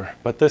or whatever,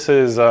 but this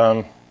is,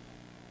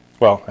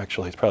 well,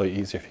 actually, it's probably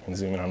easier if you can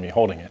zoom in on me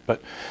holding it.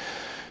 But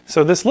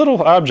so this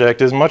little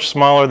object is much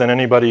smaller than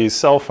anybody's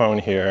cell phone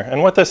here.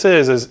 And what this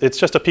is it's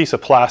just a piece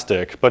of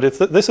plastic, but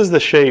this is the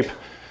shape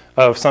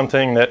of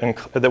something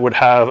that would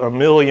have 1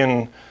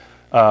 million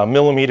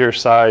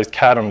millimeter-sized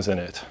atoms in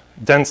it,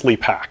 densely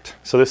packed.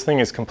 So this thing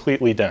is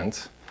completely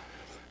dense.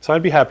 So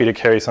I'd be happy to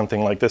carry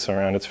something like this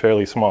around. It's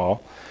fairly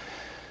small.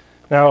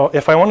 Now,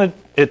 if I wanted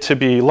it to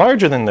be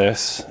larger than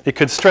this, it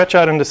could stretch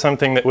out into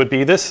something that would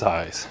be this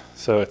size.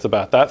 So it's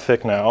about that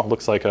thick now. It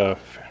looks like a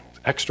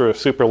extra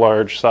super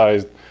large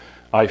sized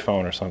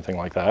iPhone or something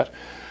like that.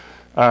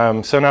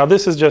 So now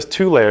this is just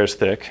 2 layers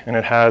thick, and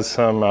it has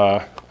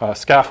some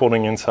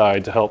scaffolding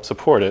inside to help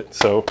support it.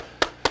 So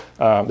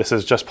this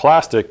is just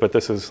plastic, but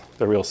this is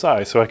the real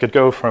size. So I could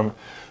go from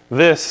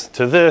this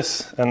to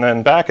this and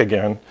then back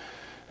again.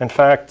 In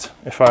fact,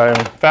 if I'm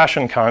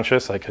fashion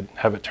conscious, I could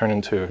have it turn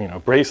into a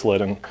bracelet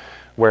and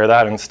wear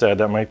that instead.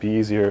 That might be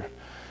easier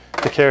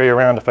to carry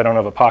around if I don't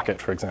have a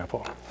pocket, for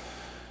example.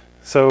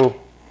 So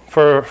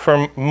for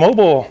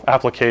mobile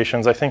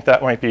applications, I think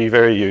that might be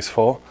very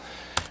useful.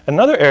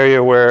 Another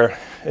area where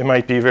it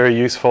might be very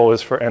useful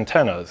is for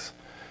antennas.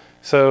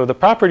 So the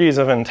properties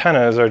of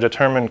antennas are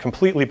determined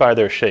completely by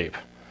their shape.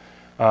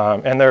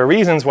 And there are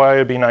reasons why it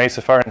would be nice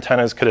if our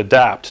antennas could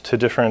adapt to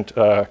different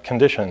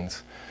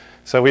conditions.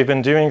 So we've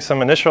been doing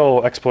some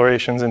initial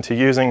explorations into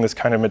using this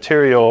kind of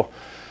material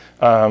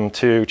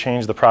to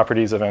change the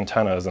properties of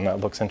antennas, and that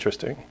looks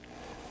interesting.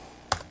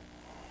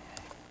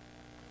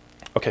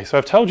 Okay, so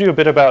I've told you a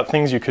bit about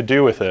things you could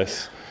do with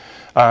this.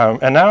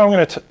 And now I'm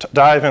going to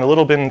dive in a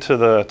little bit into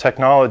the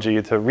technology,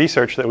 the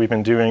research that we've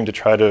been doing to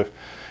try to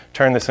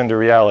turn this into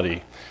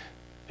reality.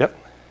 Yep?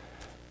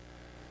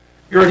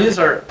 Your ideas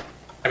are,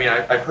 I mean,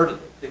 I've heard of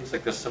things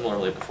like this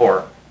similarly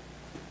before.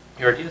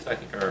 Your ideas, I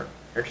think, are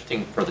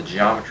interesting for the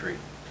geometry.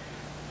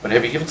 But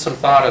have you given some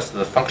thought as to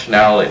the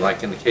functionality,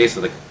 like in the case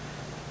of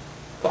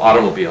the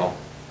automobile?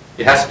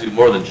 It has to do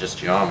more than just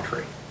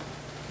geometry.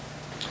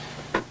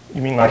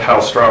 You mean like how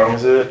strong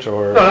is it,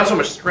 or? No, not so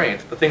much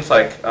strength, but things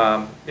like,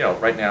 you know,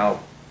 right now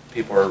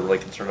people are really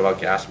concerned about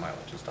gas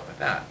mileage and stuff like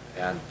that.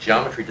 And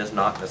geometry does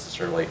not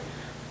necessarily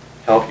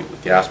help you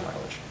with gas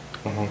mileage.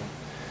 Mm-hmm.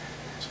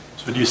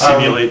 So do you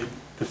simulate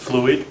the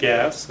fluid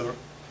gas or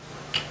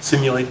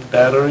simulate the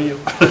battery?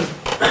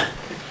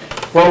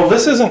 Well,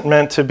 this isn't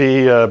meant to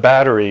be a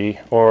battery,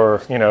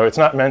 or, it's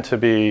not meant to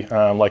be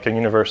like a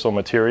universal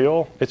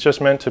material. It's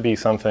just meant to be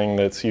something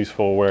that's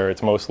useful where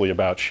it's mostly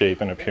about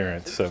shape and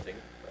appearance. So,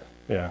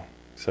 yeah,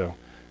 so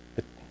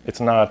it's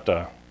not,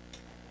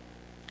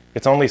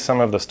 it's only some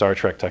of the Star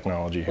Trek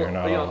technology here,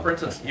 not all. For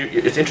instance,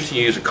 it's interesting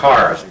you use a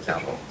car as an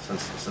example,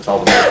 since all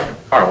the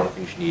car, one of the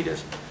things you need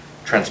is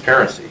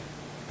transparency,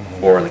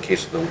 or in the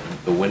case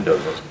of the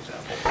windows as an example.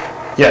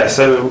 Yeah,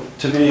 so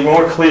to be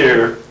more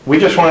clear, we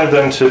just wanted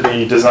them to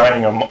be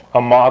designing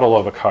a model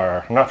of a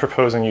car. I'm not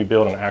proposing you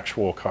build an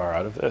actual car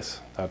out of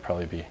this. That'd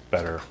probably be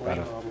better.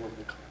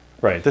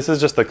 Right, this is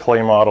just the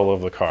clay model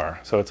of the car,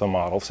 so it's a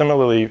model.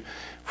 Similarly,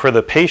 for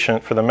the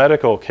patient, for the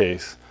medical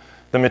case,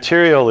 the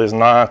material is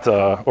not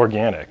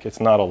organic. It's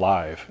not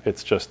alive.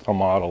 It's just a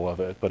model of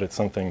it, but it's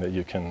something that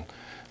you can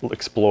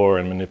explore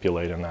and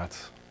manipulate, and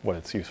that's what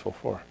it's useful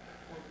for.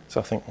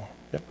 So I think,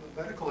 yep. For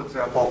the medical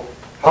example,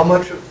 how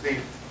much of the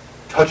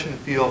touch and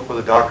feel for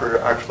the doctor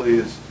actually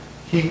is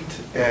heat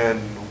and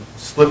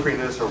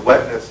slipperiness or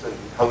wetness, and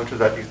how much of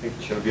that do you think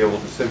you're going to be able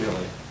to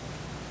simulate?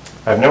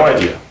 I have no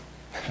idea.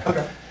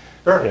 Okay,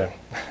 fair. Yeah.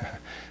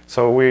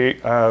 So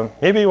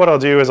maybe what I'll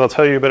do is I'll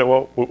tell you a bit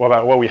about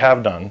what we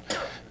have done,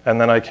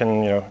 and then I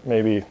can,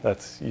 maybe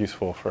that's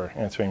useful for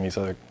answering these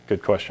other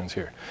good questions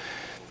here.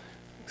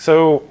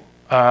 So,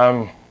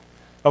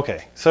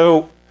 okay,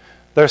 so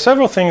there are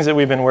several things that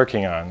we've been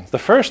working on. The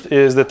first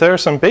is that there are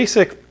some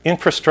basic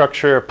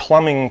infrastructure,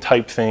 plumbing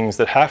type things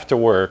that have to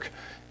work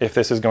if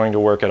this is going to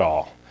work at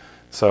all.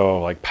 So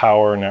like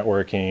power,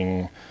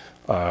 networking,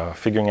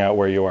 figuring out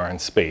where you are in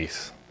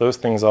space. Those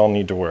things all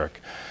need to work.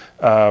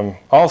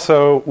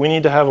 Also, we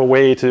need to have a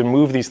way to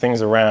move these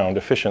things around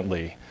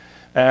efficiently.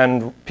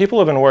 And people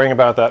have been worrying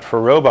about that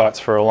for robots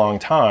for a long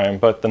time,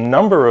 but the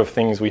number of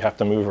things we have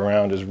to move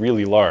around is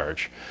really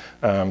large.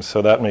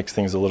 So that makes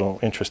things a little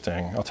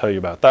interesting. I'll tell you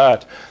about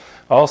that.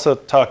 I'll also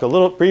talk a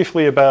little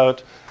briefly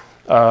about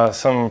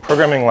some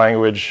programming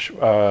languages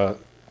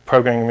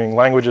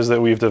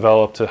that we've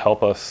developed to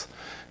help us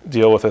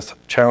deal with this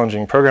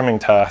challenging programming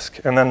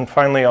task. And then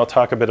finally, I'll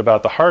talk a bit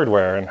about the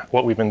hardware and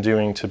what we've been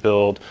doing to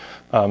build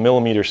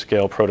millimeter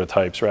scale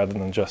prototypes rather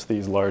than just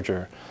these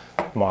larger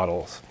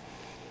models.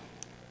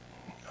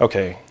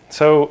 Okay,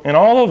 so in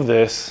all of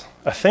this,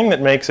 a thing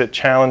that makes it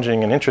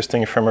challenging and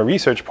interesting from a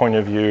research point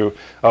of view,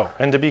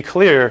 and to be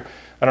clear,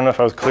 I don't know if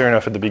I was clear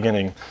enough at the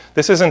beginning,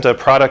 this isn't a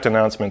product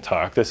announcement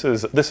talk. This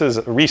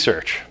is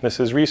research.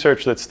 This is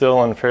research that's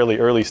still in fairly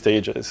early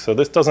stages. So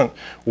this doesn't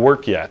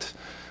work yet.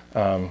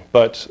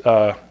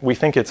 But we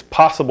think it's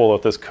possible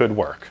that this could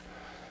work.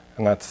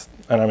 And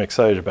I'm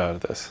excited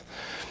about this.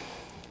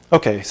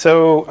 Okay,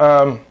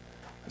 so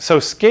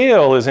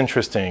scale is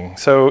interesting.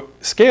 So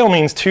scale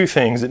means two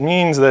things. It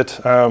means that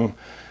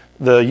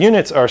the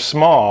units are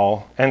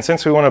small, and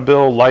since we want to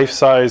build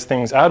life-size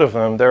things out of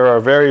them, there are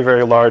a very,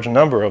 very large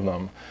number of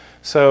them.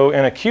 So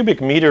in a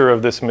cubic meter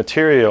of this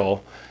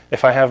material,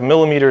 if I have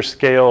millimeter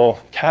scale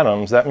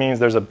atoms, that means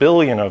there's 1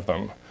 billion of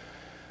them.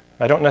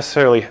 I don't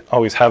necessarily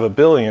always have 1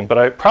 billion, but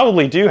I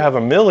probably do have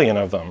 1 million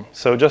of them.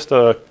 So just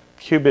a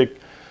cubic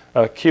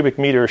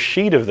meter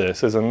sheet of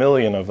this is 1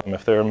 million of them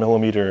if they're a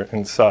millimeter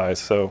in size.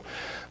 So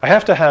I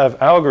have to have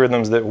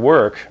algorithms that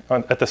work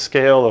at the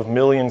scale of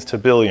millions to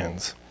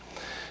billions.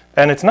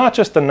 And it's not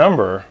just the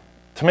number.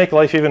 To make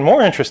life even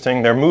more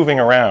interesting, they're moving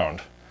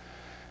around.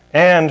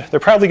 And they're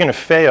probably going to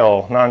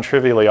fail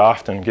non-trivially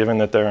often, given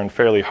that they're in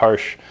fairly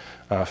harsh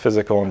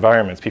physical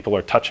environments. People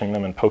are touching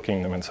them and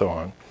poking them and so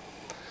on.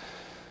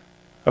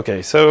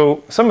 Okay,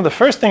 so some of the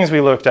first things we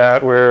looked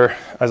at were,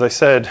 as I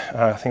said,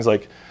 things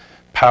like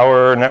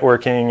power,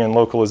 networking, and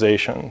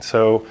localization.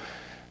 So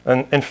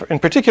in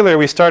particular,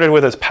 we started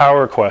with this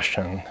power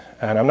question.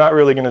 And I'm not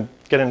really going to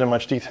get into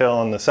much detail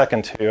on the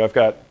second two. I've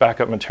got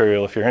backup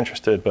material if you're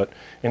interested, but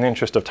in the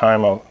interest of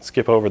time, I'll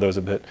skip over those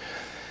a bit.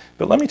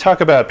 But let me talk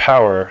about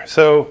power.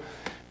 So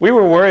we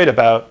were worried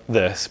about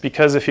this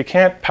because if you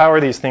can't power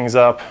these things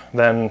up,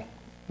 then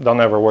they'll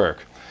never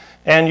work.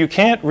 And you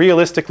can't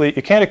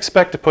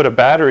expect to put a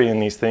battery in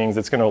these things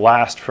that's going to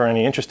last for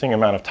any interesting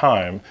amount of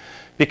time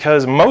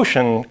because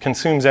motion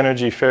consumes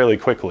energy fairly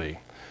quickly.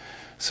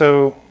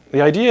 So the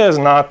idea is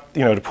not,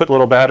 to put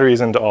little batteries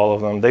into all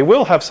of them. They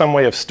will have some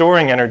way of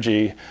storing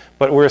energy,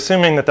 but we're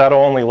assuming that that'll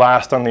only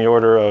last on the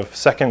order of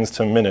seconds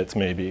to minutes,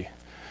 maybe.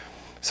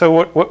 So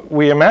what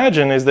we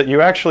imagine is that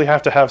you actually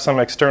have to have some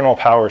external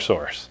power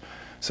source.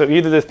 So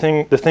either the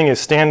thing is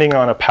standing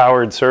on a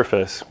powered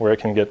surface where it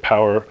can get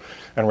power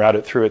and route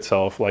it through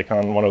itself, like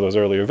on one of those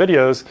earlier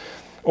videos,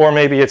 or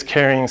maybe it's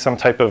carrying some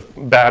type of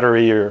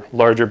battery or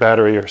larger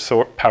battery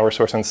or power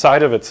source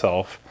inside of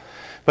itself.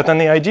 But then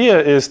the idea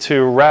is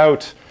to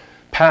route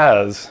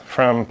paths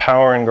from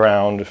power and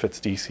ground, if it's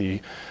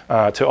DC,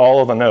 to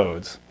all of the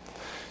nodes.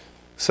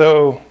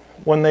 So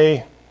when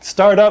they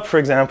start up, for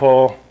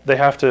example, they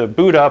have to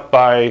boot up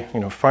by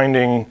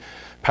finding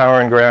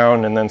power and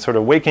ground and then sort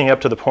of waking up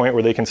to the point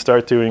where they can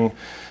start doing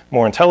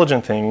more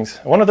intelligent things.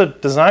 One of the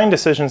design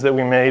decisions that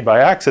we made by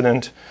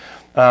accident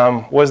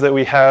was that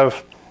we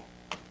have,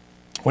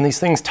 when these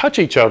things touch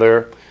each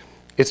other,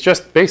 it's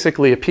just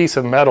basically a piece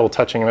of metal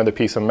touching another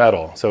piece of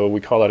metal. So we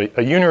call it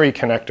a unary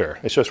connector.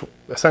 It's just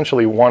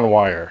essentially one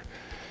wire.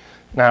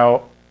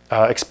 Now,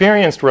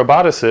 experienced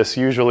roboticists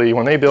usually,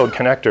 when they build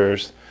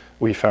connectors,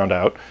 we found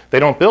out, they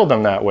don't build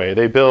them that way.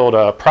 They build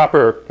a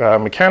proper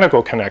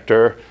mechanical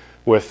connector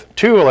with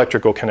 2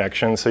 electrical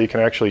connections so you can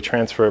actually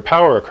transfer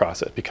power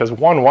across it. Because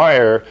one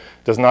wire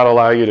does not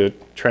allow you to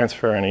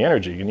transfer any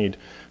energy. You need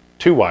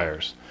 2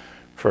 wires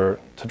to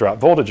drop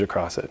voltage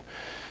across it.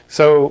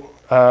 So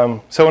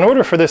in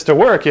order for this to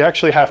work, you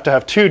actually have to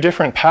have 2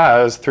 different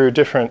paths through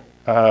to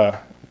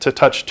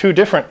touch 2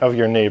 different of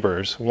your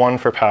neighbors, one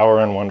for power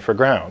and one for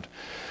ground.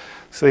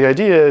 So the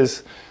idea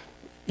is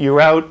you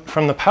route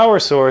from the power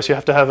source, you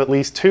have to have at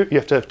least 2, you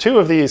have to have 2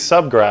 of these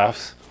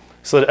subgraphs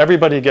so that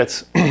everybody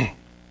gets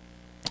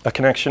a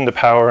connection to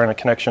power and a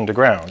connection to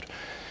ground.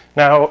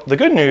 Now, the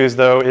good news,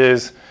 though,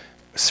 is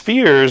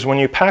spheres, when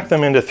you pack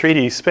them into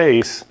 3D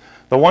space,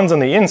 the ones on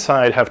the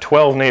inside have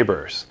 12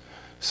 neighbors.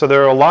 So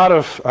there are a lot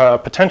of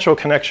potential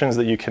connections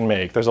that you can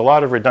make. There's a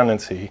lot of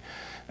redundancy.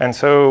 And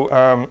so,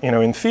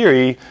 in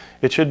theory,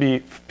 it should be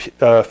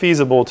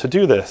feasible to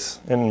do this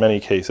in many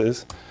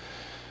cases.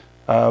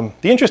 The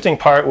interesting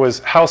part was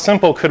how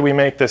simple could we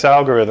make this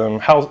algorithm?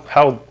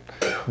 How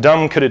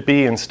dumb could it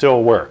be and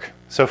still work?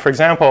 So for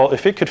example,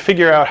 if it could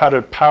figure out how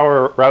to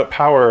route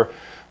power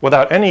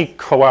without any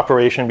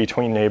cooperation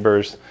between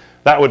neighbors,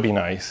 that would be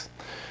nice.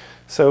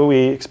 So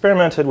we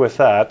experimented with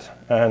that.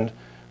 And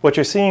what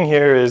you're seeing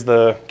here is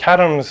the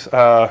atoms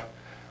are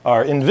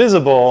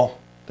invisible.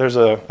 There's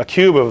a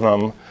cube of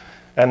them.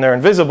 And they're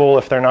invisible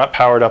if they're not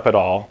powered up at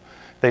all.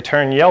 They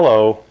turn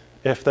yellow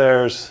if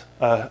there's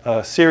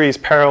a series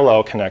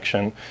parallel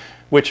connection,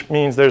 which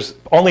means there's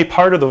only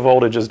part of the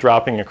voltage is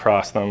dropping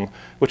across them,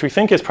 which we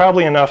think is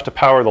probably enough to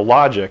power the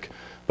logic,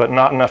 but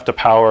not enough to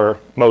power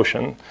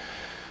motion.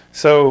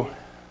 So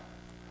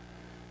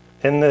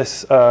in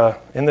this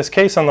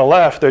case on the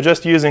left, they're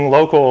just using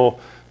local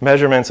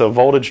measurements of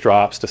voltage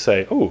drops to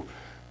say, oh,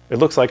 it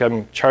looks like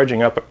I'm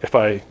charging up if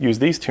I use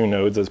these 2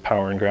 nodes as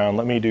power and ground.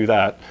 Let me do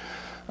that.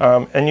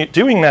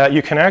 Doing that,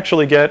 you can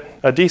actually get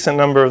a decent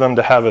number of them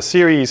to have a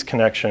series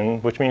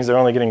connection, which means they're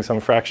only getting some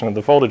fraction of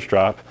the voltage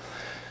drop.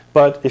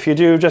 But if you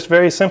do just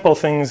very simple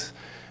things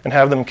and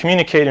have them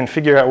communicate and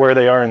figure out where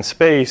they are in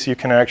space, you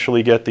can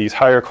actually get these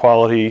higher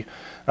quality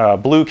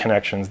blue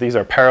connections. These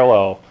are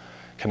parallel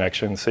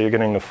connections, so you're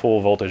getting the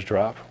full voltage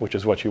drop, which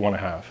is what you want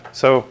to have.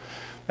 So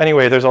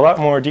anyway, there's a lot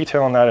more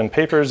detail on that in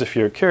papers if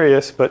you're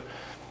curious, but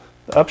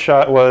the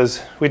upshot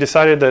was we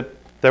decided that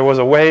there was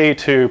a way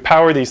to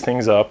power these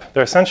things up.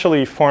 They're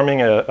essentially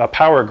forming a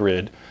power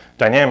grid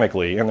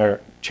dynamically, and they're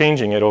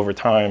changing it over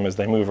time as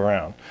they move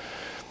around.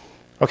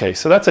 Okay,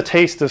 so that's a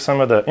taste of some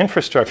of the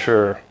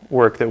infrastructure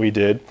work that we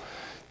did.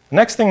 The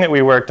next thing that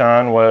we worked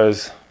on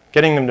was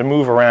getting them to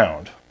move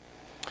around.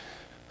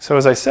 So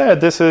as I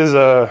said, this is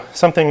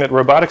something that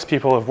robotics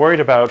people have worried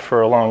about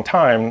for a long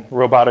time.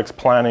 Robotics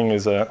planning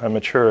is a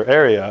mature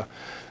area.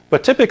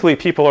 But typically,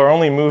 people are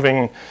only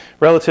moving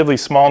relatively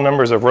small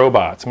numbers of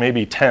robots,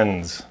 maybe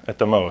tens at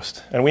the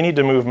most. And we need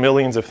to move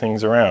millions of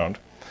things around.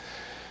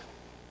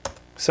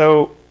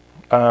 So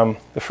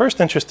the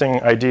first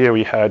interesting idea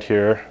we had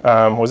here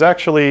was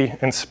actually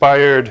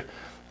inspired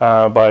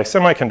by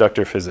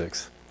semiconductor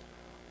physics.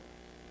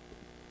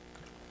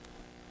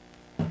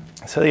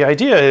 So the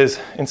idea is,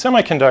 in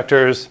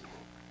semiconductors,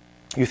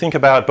 you think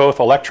about both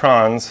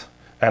electrons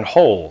and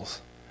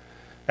holes.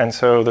 And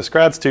so this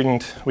grad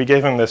student, we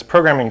gave him this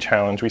programming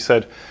challenge. We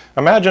said,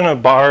 imagine a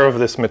bar of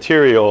this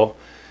material.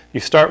 You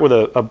start with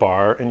a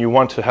bar, and you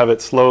want to have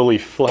it slowly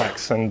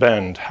flex and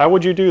bend. How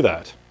would you do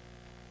that?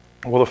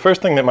 Well, the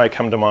first thing that might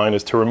come to mind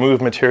is to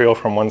remove material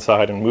from one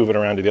side and move it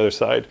around to the other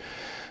side.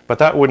 But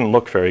that wouldn't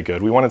look very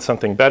good. We wanted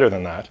something better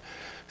than that.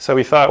 So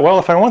we thought, well,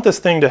 if I want this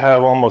thing to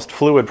have almost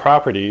fluid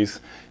properties,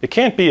 it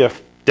can't be a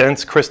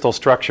dense crystal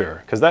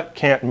structure, because that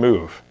can't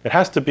move. It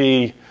has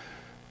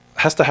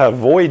to have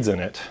voids in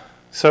it.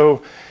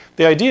 So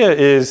the idea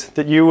is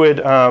that you would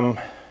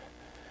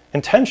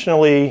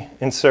intentionally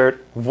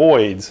insert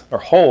voids or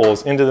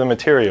holes into the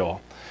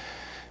material.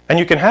 And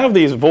you can have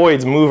these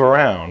voids move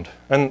around.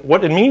 And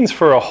what it means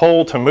for a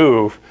hole to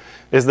move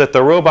is that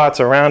the robots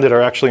around it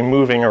are actually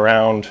moving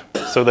around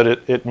so that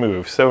it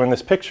moves. So in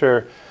this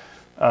picture,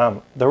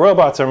 the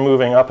robots are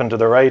moving up and to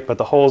the right, but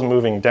the hole's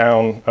moving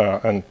down,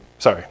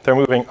 they're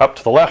moving up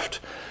to the left,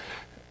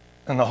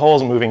 and the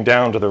hole's moving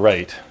down to the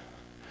right.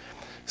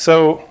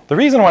 So the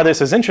reason why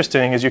this is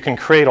interesting is you can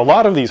create a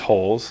lot of these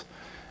holes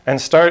and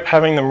start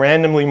having them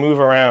randomly move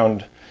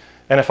around.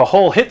 And if a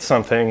hole hits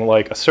something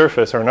like a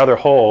surface or another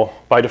hole,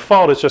 by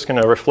default it's just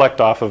going to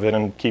reflect off of it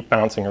and keep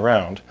bouncing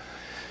around.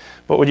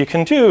 But what you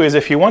can do is,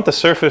 if you want the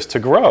surface to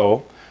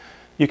grow,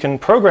 you can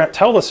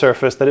tell the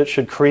surface that it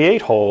should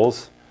create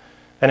holes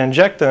and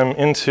inject them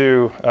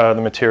into the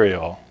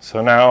material.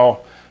 So now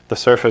the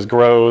surface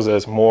grows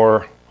as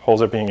more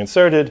holes are being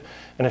inserted.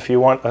 And if you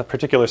want a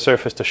particular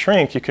surface to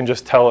shrink, you can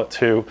just tell it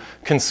to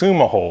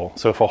consume a hole.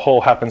 So if a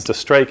hole happens to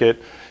strike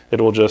it, it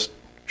will just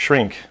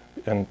shrink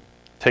and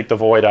take the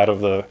void out of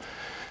the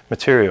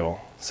material.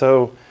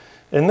 So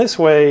in this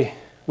way,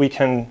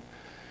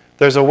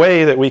 there's a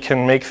way that we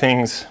can make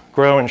things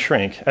grow and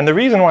shrink. And the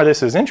reason why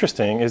this is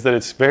interesting is that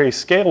it's very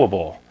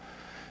scalable.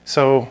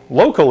 So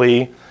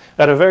locally,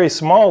 at a very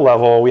small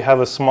level, we have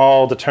a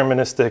small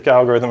deterministic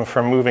algorithm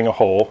for moving a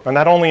hole, and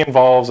that only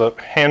involves a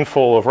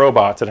handful of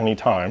robots at any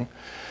time.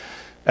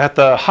 At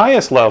the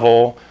highest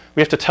level,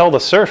 we have to tell the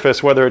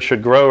surface whether it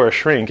should grow or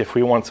shrink if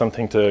we want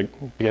something to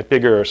get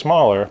bigger or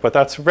smaller, but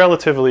it's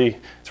relatively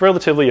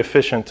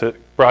efficient to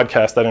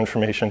broadcast that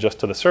information just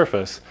to the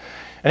surface.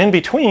 And in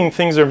between,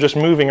 things are just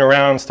moving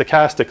around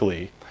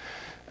stochastically,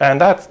 and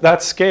that's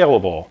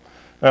scalable.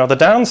 Now, the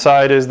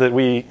downside is that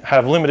we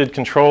have limited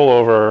control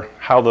over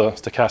how the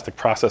stochastic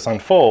process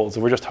unfolds.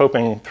 We're just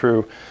hoping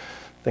through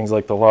things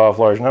like the law of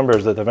large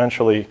numbers that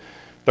eventually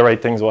the right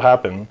things will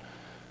happen.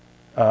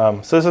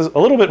 So this is a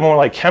little bit more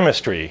like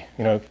chemistry.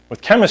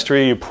 With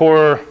chemistry, you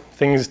pour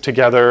things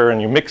together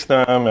and you mix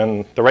them,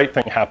 and the right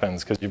thing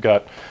happens because you've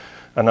got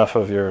enough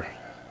of your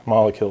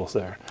molecules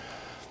there.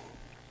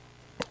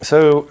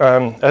 So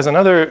as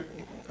another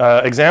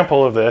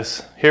example of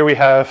this, here we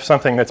have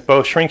something that's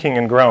both shrinking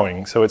and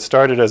growing. So it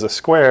started as a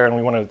square, and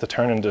we wanted it to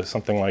turn into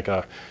something like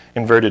a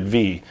inverted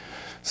V.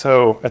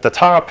 So at the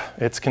top,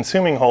 it's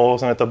consuming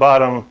holes, and at the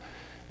bottom,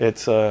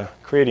 it's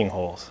creating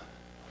holes.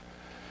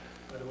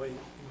 By the way,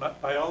 in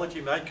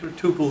biology,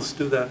 microtubules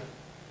do that.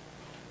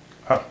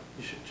 Huh.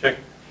 You should check.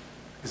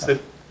 Because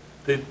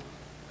they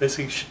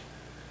basically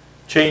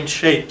change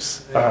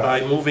shapes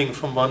by moving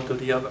from one to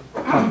the other.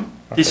 Okay.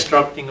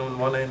 Destructing on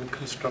one end,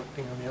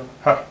 constructing on the other.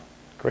 Huh.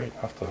 Great.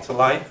 It's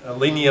a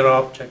linear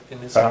object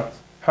in this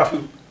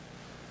tube,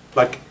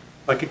 like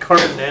a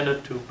carbon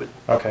nanotube, but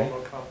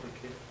more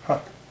complicated. Huh.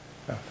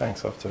 Yeah,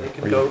 thanks. I'll have to they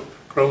can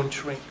grow and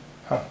shrink.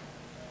 Huh.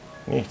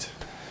 Neat.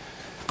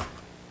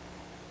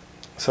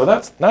 So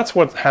that's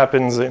what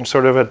happens in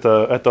sort of at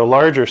the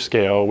larger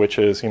scale, which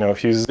is,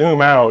 if you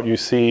zoom out, you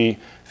see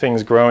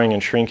things growing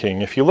and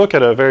shrinking. If you look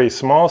at a very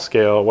small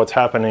scale, what's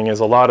happening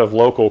is a lot of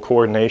local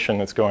coordination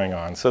that's going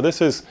on. So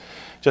this is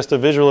just a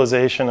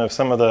visualization of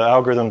some of the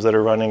algorithms that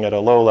are running at a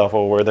low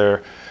level, where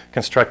they're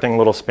constructing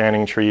little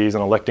spanning trees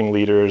and electing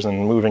leaders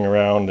and moving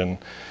around and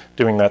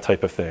doing that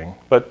type of thing.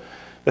 But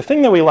the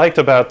thing that we liked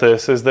about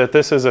this is that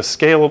this is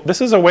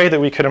a way that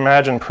we could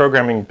imagine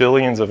programming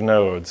billions of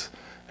nodes,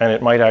 and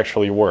it might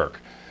actually work.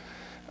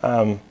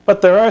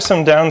 But there are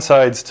some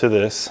downsides to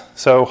this.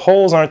 So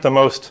holes aren't the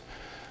most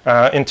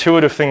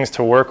intuitive things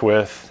to work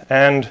with,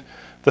 and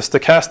the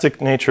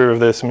stochastic nature of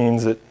this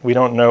means that we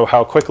don't know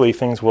how quickly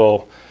things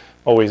will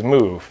always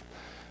move.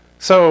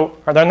 So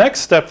the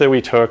next step that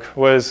we took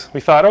was we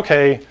thought,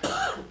 OK,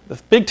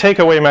 the big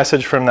takeaway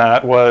message from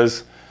that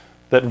was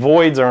that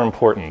voids are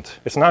important.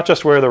 It's not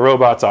just where the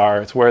robots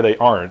are, it's where they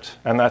aren't,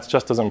 and that's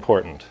just as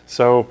important.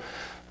 So,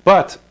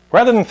 but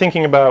rather than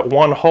thinking about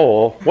one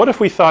hole, what if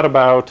we thought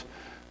about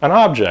an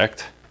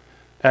object,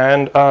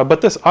 and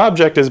but this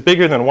object is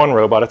bigger than one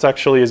robot. It's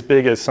actually as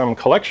big as some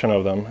collection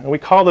of them. And we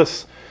call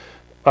this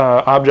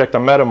object a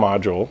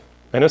metamodule,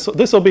 and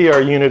this will be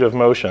our unit of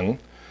motion.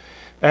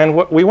 And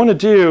what we want to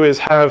do is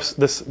have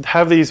these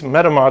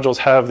metamodules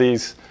have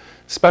these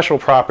special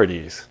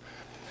properties.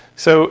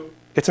 So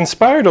it's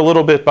inspired a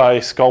little bit by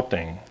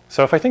sculpting.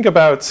 So if I think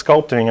about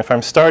sculpting, if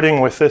I'm starting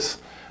with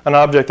an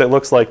object that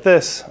looks like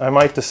this, I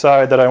might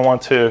decide that I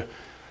want to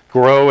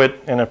grow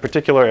it in a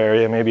particular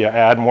area. Maybe I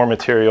add more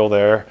material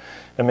there,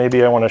 and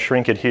maybe I want to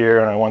shrink it here,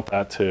 and I want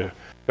that to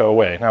go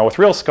away. Now with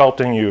real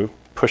sculpting, you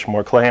push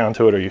more clay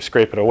onto it or you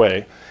scrape it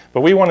away.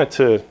 But we wanted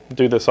to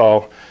do this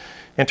all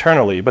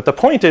internally. But the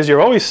point is, you're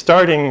always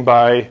starting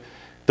by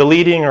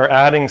deleting or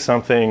adding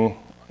something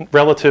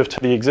relative to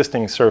the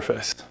existing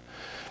surface.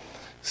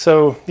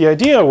 So the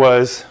idea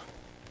was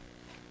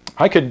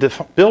I could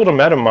build a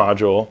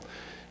metamodule,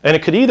 and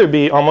it could either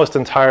be almost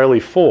entirely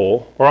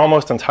full or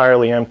almost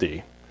entirely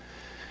empty.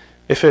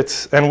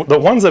 And the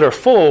ones that are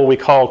full we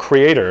call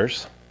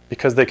creators,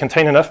 because they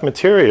contain enough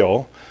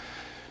material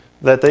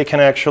that they can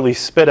actually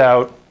spit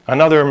out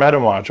another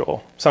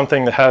metamodule,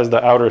 something that has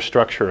the outer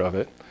structure of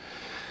it.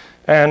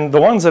 And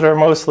the ones that are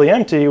mostly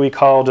empty we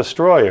call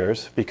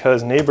destroyers,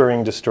 because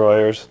neighboring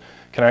destroyers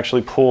can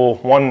actually pull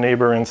one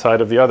neighbor inside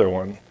of the other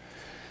one.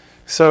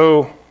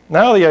 So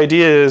now the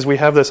idea is we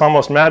have this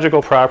almost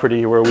magical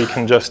property where we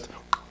can just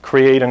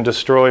create and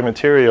destroy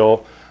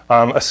material,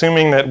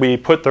 assuming that we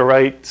put the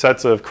right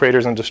sets of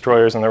creators and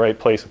destroyers in the right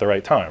place at the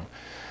right time.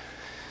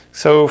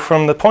 So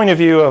from the point of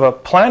view of a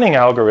planning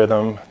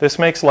algorithm, this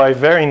makes life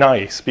very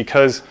nice,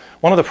 because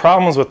one of the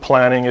problems with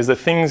planning is that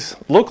things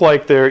look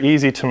like they're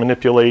easy to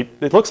manipulate.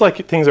 It looks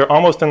like things are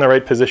almost in the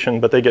right position,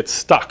 but they get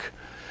stuck.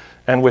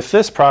 And with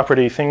this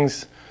property,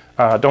 things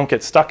don't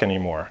get stuck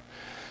anymore.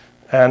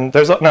 And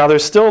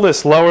there's still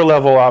this lower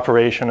level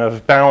operation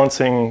of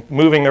balancing,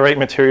 moving the right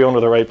material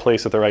into the right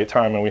place at the right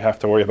time, and we have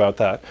to worry about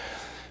that.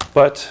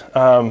 But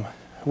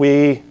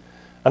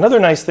another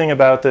nice thing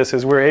about this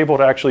is we're able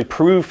to actually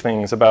prove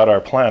things about our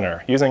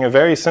planner. Using a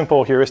very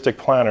simple heuristic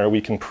planner,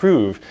 we can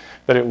prove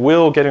that it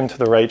will get into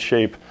the right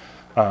shape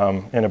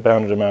in a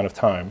bounded amount of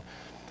time.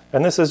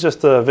 And this is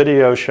just a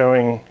video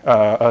showing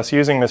us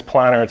using this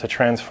planner to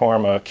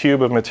transform a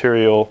cube of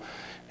material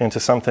into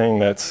something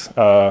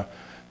that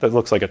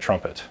looks like a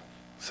trumpet.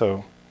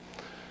 So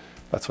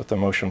that's what the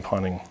motion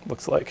planning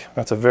looks like.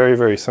 That's a very,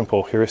 very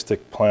simple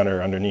heuristic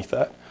planner underneath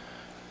that.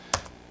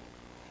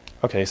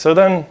 OK, so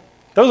then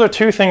those are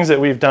two things that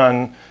we've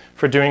done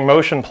for doing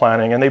motion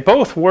planning, and they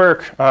both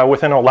work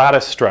within a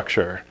lattice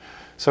structure.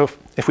 So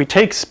if we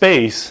take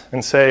space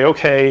and say,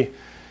 OK,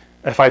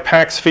 if I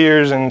pack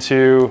spheres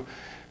into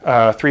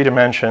 3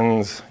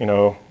 dimensions,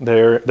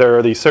 there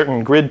are these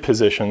certain grid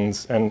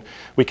positions, and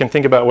we can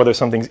think about whether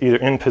something's either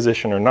in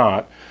position or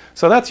not.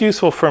 So that's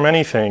useful for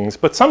many things,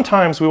 but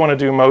sometimes we want to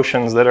do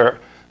motions that are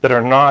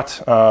not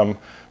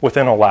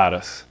within a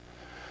lattice.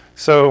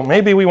 So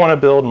maybe we want to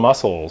build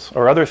muscles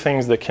or other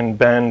things that can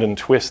bend and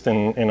twist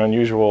in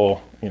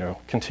unusual,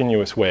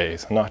 continuous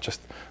ways, and not just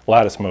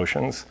lattice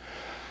motions.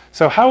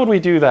 So how would we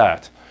do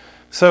that?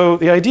 So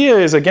the idea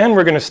is, again,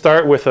 we're going to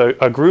start with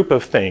a group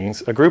of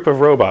things, a group of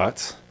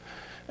robots.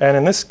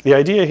 And the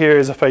idea here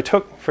is if I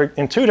took,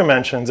 in 2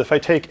 dimensions, if I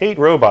take 8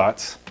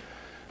 robots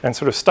and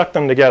sort of stuck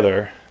them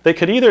together, they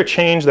could either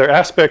change their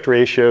aspect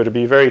ratio to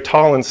be very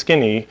tall and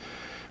skinny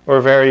or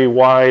very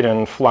wide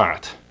and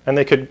flat. And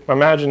they could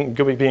imagine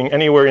being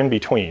anywhere in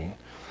between.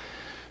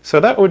 So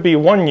that would be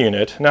one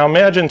unit. Now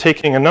imagine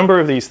taking a number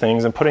of these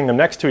things and putting them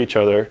next to each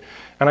other,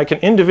 and I can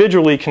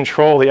individually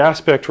control the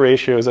aspect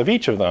ratios of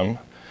each of them.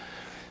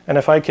 And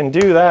if I can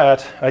do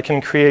that, I can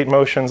create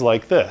motions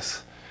like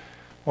this,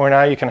 where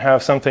now you can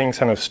have something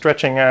kind of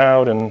stretching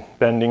out and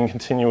bending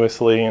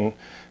continuously and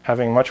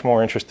having much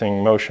more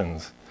interesting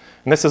motions.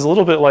 And this is a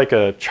little bit like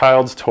a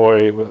child's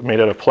toy made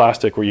out of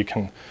plastic, where you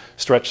can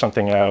stretch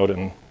something out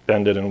and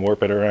bend it and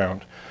warp it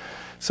around.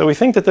 So we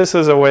think that this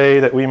is a way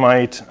that we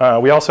might,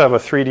 we also have a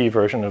 3D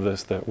version of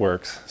this that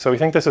works. So we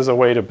think this is a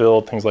way to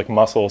build things like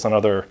muscles and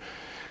other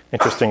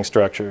interesting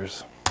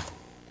structures.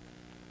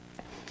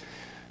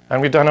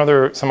 And we've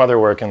done some other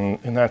work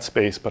in that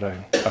space, but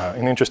in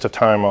the interest of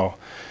time, I'll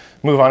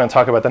move on and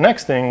talk about the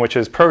next thing, which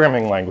is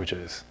programming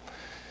languages.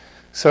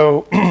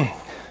 So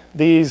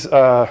these,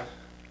 so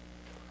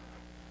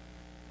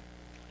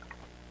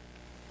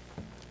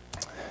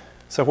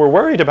we're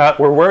worried about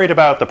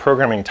the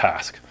programming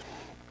task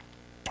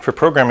for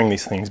programming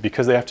these things,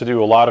 because they have to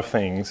do a lot of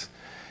things.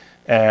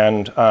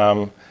 And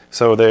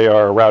so they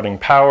are routing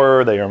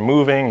power, they are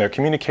moving, they're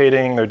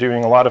communicating, they're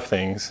doing a lot of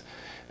things.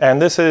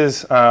 And this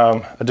is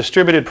a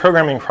distributed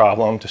programming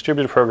problem.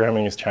 Distributed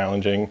programming is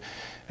challenging,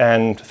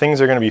 and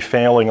things are going to be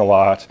failing a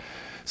lot.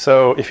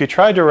 So if you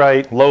tried to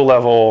write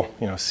low-level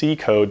C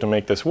code to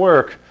make this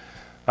work,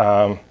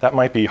 that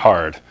might be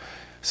hard.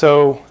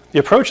 So the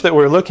approach that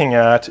we're looking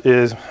at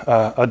is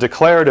a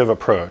declarative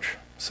approach.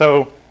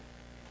 So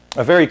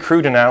a very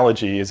crude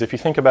analogy is if you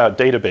think about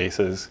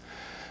databases,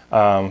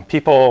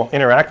 people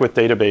interact with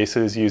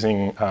databases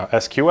using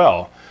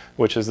SQL,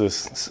 which is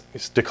this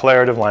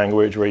declarative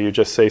language where you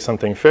just say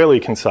something fairly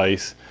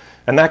concise,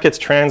 and that gets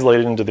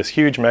translated into this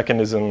huge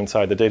mechanism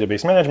inside the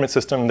database management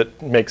system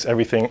that makes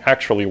everything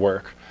actually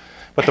work.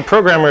 But the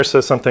programmer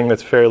says something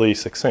that's fairly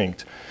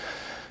succinct.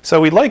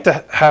 So we'd like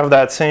to have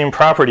that same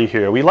property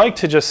here. We like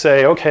to just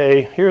say,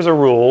 okay, here's a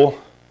rule,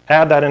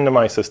 add that into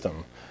my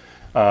system.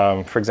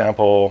 For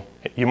example,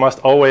 you must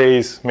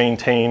always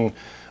maintain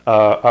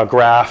a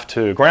graph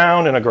to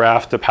ground and a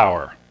graph to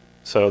power.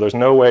 So there's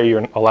no way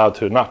you're allowed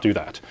to not do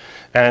that.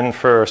 And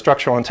for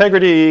structural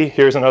integrity,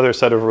 here's another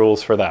set of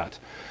rules for that.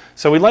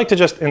 So we'd like to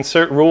just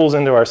insert rules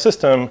into our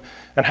system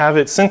and have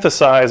it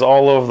synthesize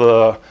all of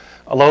the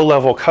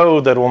low-level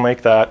code that will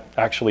make that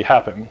actually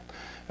happen.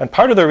 And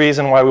part of the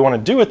reason why we want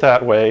to do it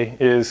that way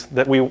is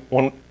that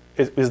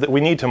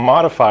we need to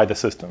modify the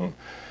system.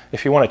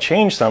 If you want to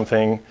change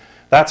something,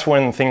 that's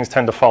when things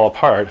tend to fall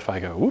apart. If I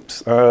go,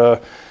 oops,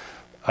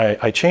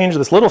 I changed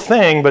this little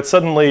thing, but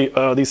suddenly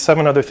these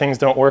 7 other things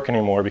don't work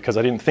anymore because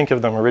I didn't think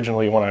of them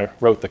originally when I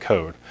wrote the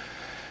code.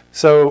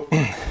 So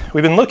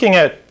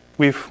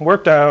we've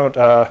worked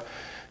out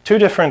 2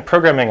 different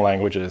programming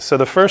languages. So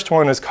the first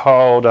one is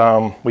called,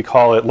 we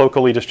call it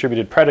locally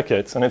distributed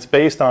predicates, and it's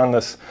based on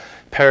this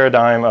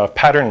paradigm of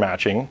pattern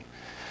matching.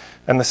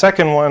 And the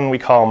second one we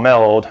call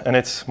MELD, and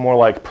it's more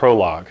like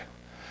Prolog.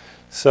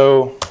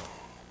 So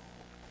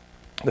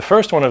the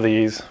first one of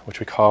these,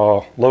 which we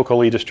call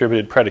locally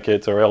distributed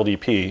predicates, or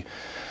LDP,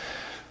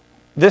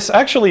 this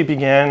actually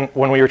began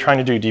when we were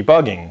trying to do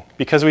debugging,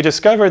 because we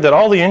discovered that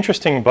all the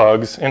interesting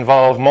bugs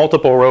involve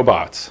multiple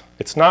robots.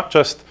 It's not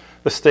just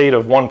the state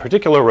of one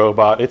particular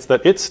robot, it's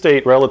that its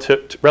state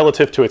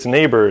relative to its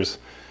neighbors,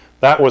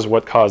 that was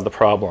what caused the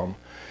problem.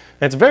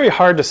 And it's very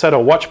hard to set a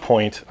watch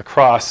point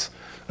across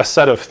a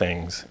set of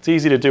things. It's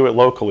easy to do it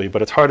locally,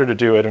 but it's harder to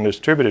do it in a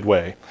distributed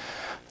way.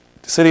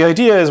 So the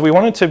idea is we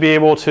wanted to be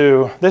able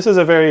to, this is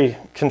a very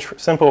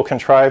simple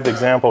contrived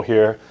example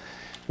here,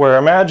 where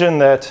imagine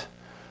that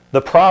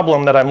the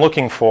problem that I'm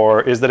looking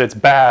for is that it's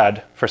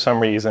bad for some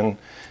reason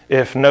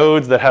if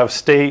nodes that have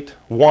state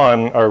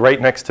 1 are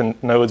right next to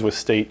nodes with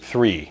state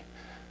 3.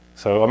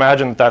 So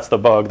imagine that that's the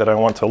bug that I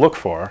want to look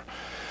for.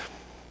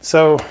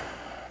 So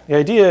the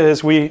idea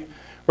is we're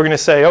going to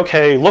say,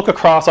 okay, look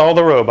across all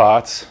the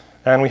robots,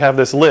 and we have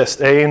this list,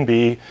 A and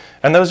B,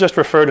 and those just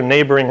refer to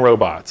neighboring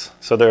robots.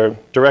 So they're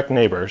direct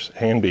neighbors,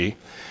 A and B.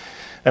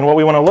 And what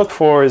we want to look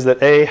for is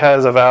that A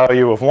has a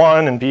value of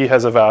 1 and B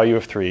has a value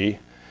of 3.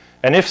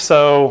 And if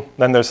so,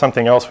 then there's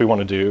something else we want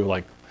to do,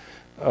 like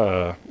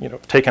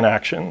take an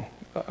action.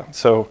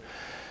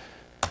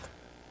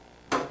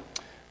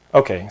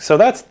 Okay, so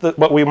that's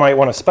what we might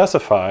want to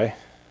specify.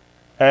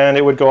 And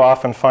it would go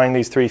off and find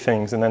these 3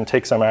 things and then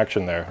take some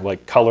action there,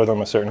 like color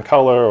them a certain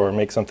color or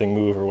make something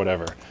move or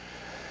whatever.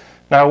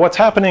 Now what's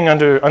happening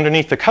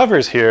underneath the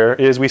covers here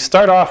is we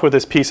start off with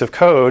this piece of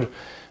code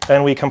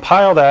and we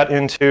compile that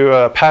into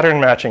a pattern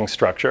matching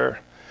structure.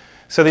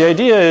 So the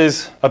idea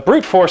is a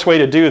brute force way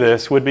to do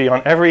this would be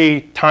on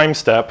every time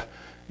step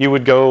you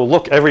would go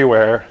look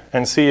everywhere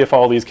and see if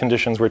all these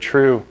conditions were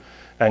true,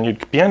 and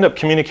you'd end up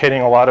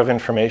communicating a lot of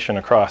information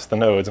across the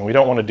nodes, and we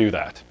don't want to do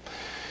that.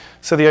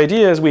 So the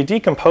idea is we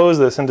decompose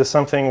this into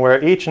something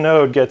where each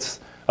node gets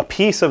a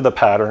piece of the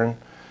pattern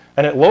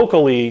and it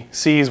locally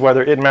sees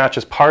whether it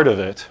matches part of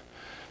it.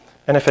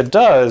 And if it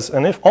does,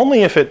 and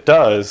only if it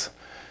does,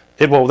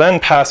 it will then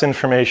pass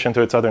information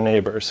to its other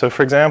neighbors. So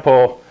for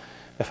example,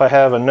 if I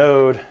have a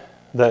node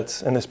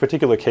that's, in this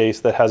particular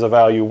case, that has a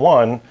value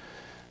 1,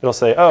 it'll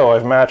say, oh,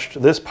 I've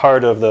matched this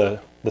part of the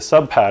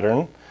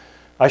sub-pattern.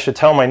 I should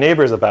tell my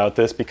neighbors about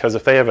this because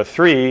if they have a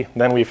 3,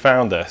 then we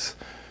found this.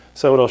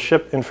 So it'll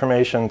ship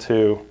information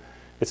to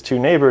its 2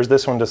 neighbors.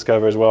 This one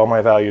discovers, well,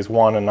 my value is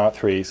 1 and not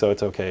 3, so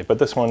it's okay. But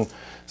this one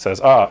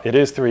says, it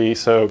is 3,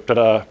 so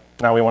ta-da,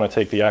 now we want to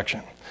take the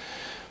action.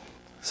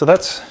 So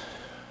that's,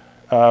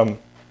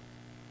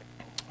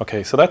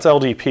 okay, so that's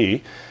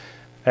LDP.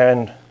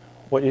 And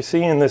what you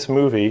see in this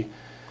movie,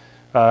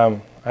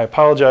 I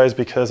apologize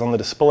because on the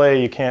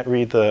display you can't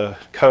read the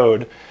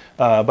code,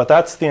 but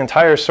that's the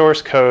entire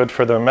source code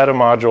for the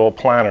metamodule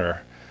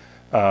planner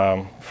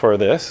for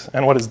this.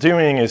 And what it's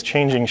doing is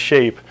changing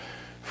shape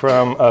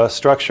from a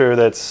structure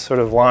that's sort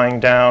of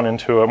lying down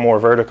into a more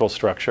vertical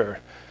structure.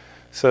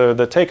 So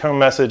the take-home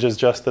message is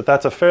just that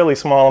that's a fairly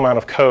small amount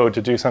of code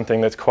to do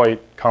something that's quite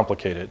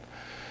complicated.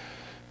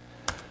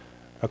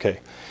 Okay,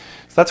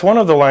 so that's one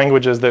of the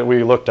languages that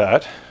we looked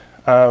at,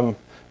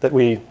 that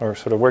we are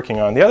sort of working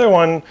on. The other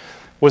one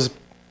is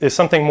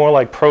something more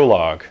like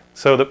Prolog.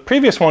 So the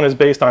previous one is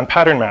based on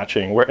pattern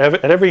matching, where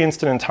at every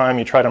instant in time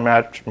you try to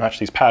match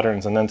these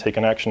patterns and then take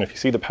an action if you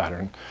see the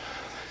pattern.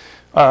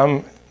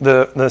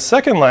 The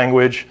second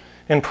language,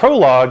 in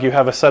Prolog you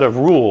have a set of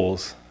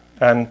rules.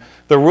 And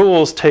the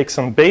rules take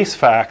some base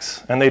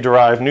facts and they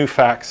derive new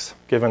facts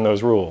given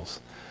those rules.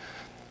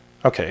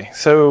 Okay,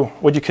 so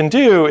what you can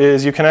do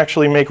is you can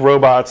actually make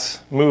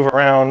robots move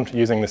around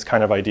using this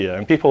kind of idea.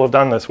 And people have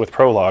done this with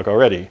Prolog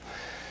already.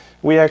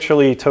 We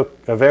actually took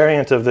a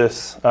variant of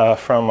this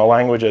from a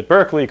language at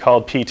Berkeley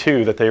called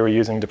P2 that they were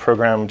using to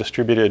program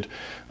distributed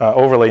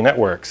overlay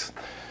networks.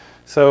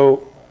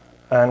 So,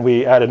 and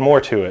we added more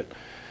to it.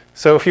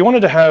 So if you wanted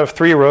to have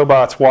 3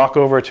 robots walk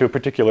over to a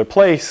particular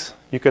place,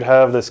 you could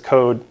have this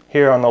code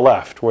here on the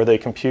left where they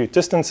compute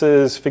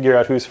distances, figure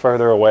out who's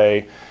further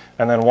away,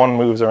 and then one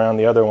moves around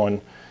the other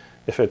one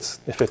if it's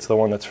the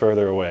one that's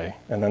further away.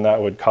 And then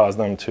that would cause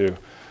them to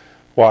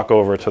walk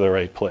over to the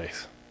right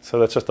place. So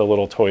that's just a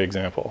little toy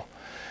example.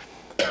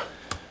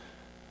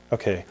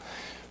 Okay,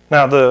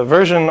 now the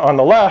version on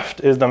the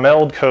left is the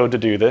meld code to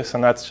do this,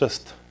 and that's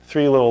just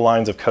 3 little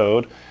lines of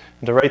code.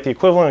 And to write the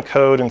equivalent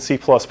code in C++,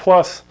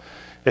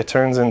 it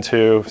turns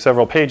into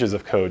several pages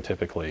of code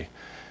typically.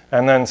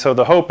 And then so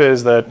the hope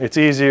is that it's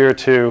easier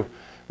to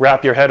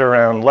wrap your head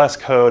around less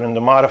code and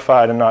to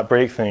modify it and not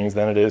break things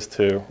than it is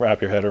to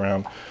wrap your head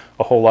around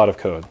a whole lot of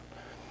code.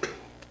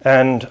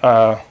 And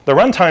the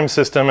runtime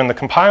system and the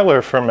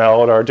compiler for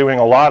Meld are doing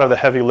a lot of the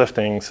heavy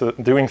lifting, so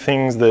doing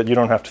things that you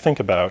don't have to think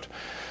about.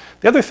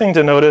 The other thing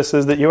to notice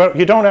is that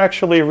you don't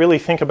actually really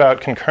think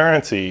about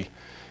concurrency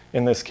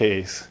in this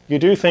case. You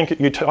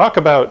talk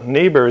about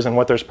neighbors and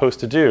what they're supposed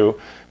to do,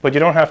 but you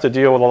don't have to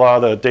deal with a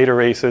lot of the data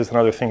races and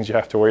other things you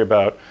have to worry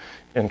about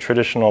in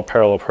traditional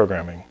parallel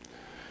programming.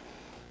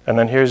 And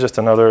then here's just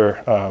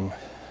another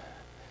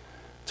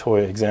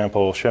toy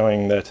example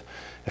showing that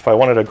if I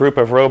wanted a group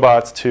of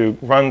robots to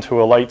run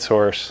to a light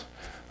source,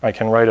 I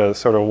can write a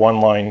sort of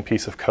one-line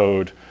piece of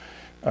code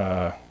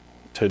to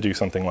do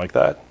something like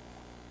that.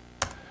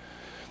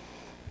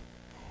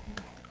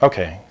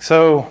 Okay,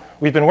 so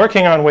we've been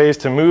working on ways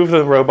to move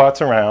the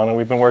robots around, and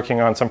we've been working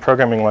on some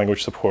programming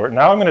language support.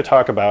 Now I'm going to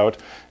talk about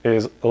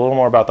is a little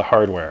more about the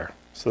hardware.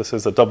 So this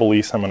is a double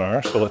E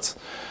seminar, so let's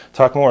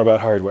talk more about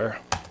hardware.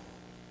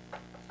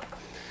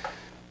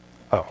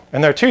 Oh,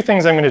 and there are 2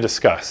 things I'm going to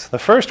discuss. The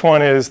first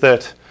one is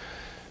that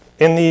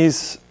in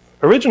these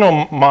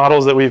original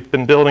models that we've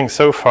been building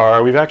so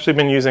far, we've actually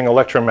been using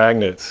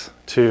electromagnets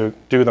to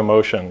do the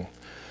motion.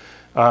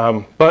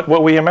 But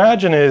what we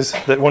imagine is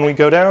that when we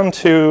go down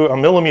to a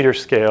millimeter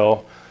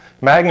scale,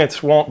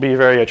 magnets won't be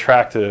very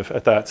attractive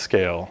at that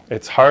scale.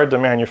 It's hard to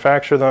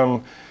manufacture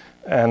them,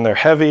 and they're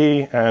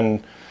heavy,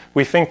 and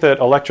we think that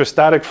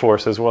electrostatic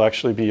forces will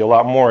actually be a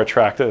lot more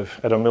attractive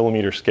at a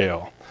millimeter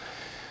scale.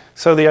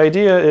 So the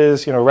idea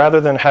is, rather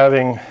than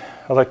having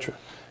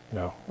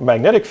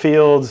magnetic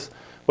fields,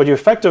 what you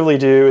effectively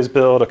do is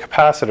build a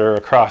capacitor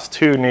across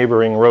 2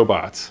 neighboring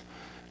robots.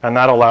 And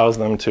that allows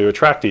them to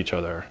attract each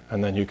other.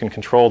 And then you can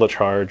control the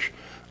charge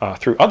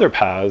through other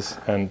paths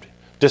and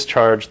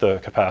discharge the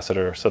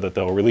capacitor so that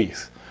they'll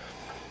release.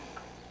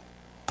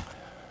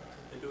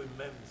 They do in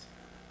MEMS.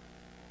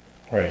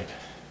 Right.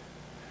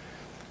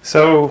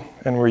 So,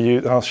 and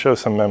I'll show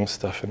some MEMS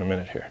stuff in a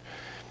minute here.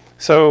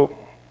 So,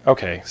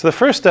 okay, so the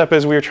first step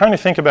is we were trying to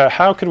think about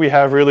how could we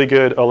have really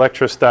good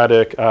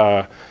electrostatic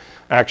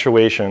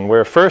actuation,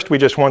 where first we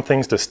just want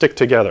things to stick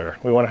together.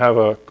 We want to have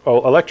an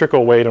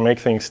electrical way to make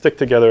things stick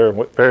together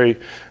very,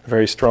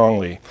 very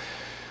strongly.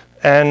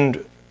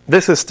 And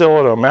this is still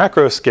at a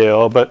macro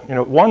scale, but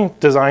one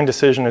design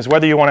decision is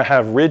whether you want to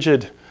have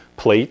rigid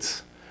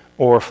plates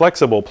or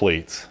flexible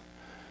plates.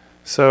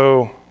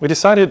 So we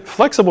decided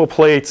flexible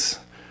plates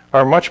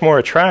are much more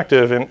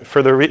attractive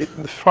for the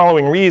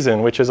following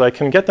reason, which is I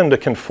can get them to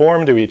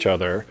conform to each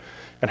other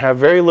and have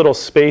very little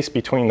space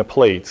between the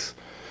plates.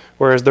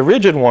 Whereas the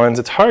rigid ones,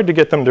 it's hard to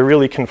get them to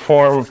really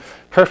conform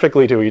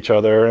perfectly to each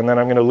other, and then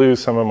I'm going to lose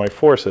some of my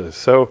forces.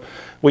 So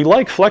we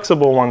like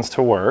flexible ones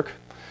to work,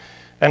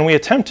 and we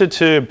attempted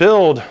to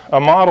build a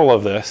model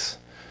of this.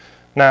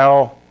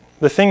 Now,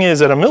 the thing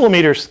is, at a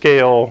millimeter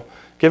scale,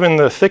 given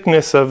the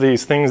thickness of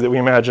these things that we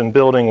imagine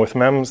building with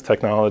MEMS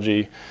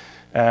technology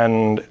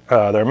and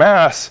their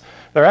mass,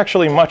 they're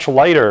actually much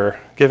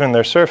lighter, given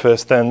their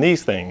surface, than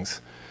these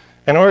things.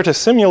 In order to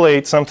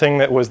simulate something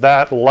that was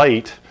that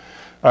light,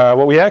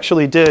 what we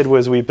actually did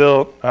was we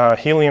built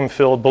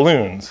helium-filled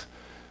balloons.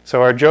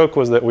 So our joke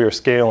was that we were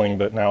scaling,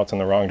 but now it's in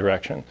the wrong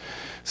direction.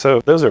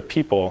 So those are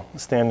people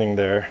standing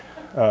there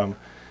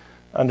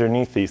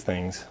underneath these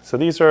things. So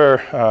these are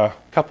a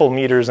couple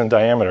meters in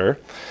diameter.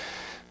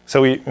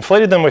 So we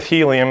inflated them with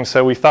helium,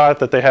 so we thought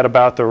that they had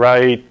about the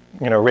right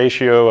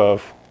ratio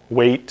of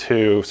weight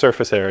to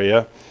surface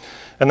area.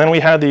 And then we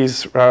had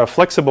these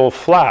flexible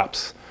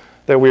flaps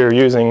that we were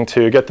using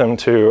to get them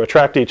to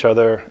attract each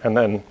other and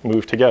then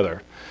move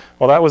together.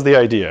 Well, that was the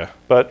idea,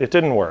 but it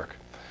didn't work.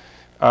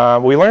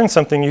 We learned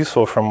something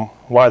useful from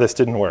why this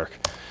didn't work.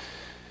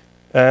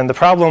 And the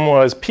problem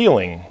was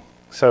peeling.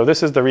 So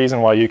this is the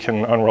reason why you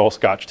can unroll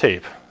Scotch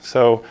tape.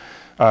 So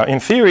in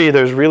theory,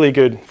 there's really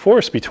good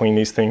force between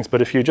these things,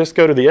 but if you just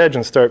go to the edge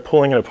and start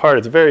pulling it apart,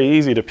 it's very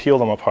easy to peel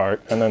them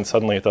apart, and then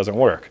suddenly it doesn't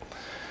work.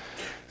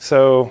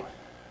 So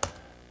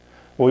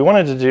what we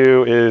wanted to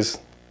do is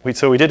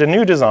so we did a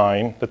new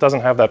design that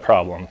doesn't have that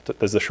problem,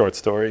 is the short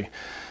story.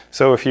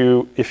 So if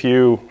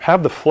you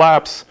have the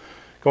flaps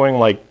going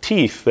like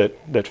teeth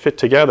that fit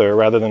together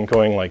rather than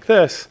going like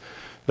this,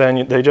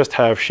 then they just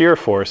have shear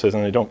forces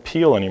and they don't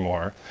peel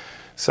anymore.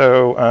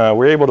 So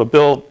we're able to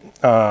build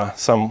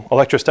some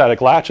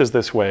electrostatic latches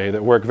this way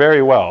that work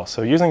very well.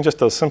 So using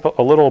just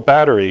a little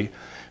battery,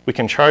 we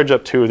can charge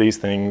up 2 of these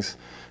things,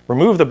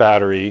 remove the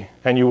battery,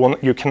 and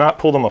you cannot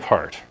pull them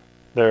apart.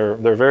 They're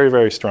very,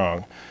 very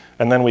strong.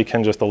 And then we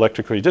can just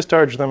electrically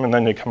discharge them, and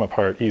then they come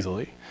apart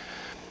easily.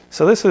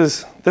 So this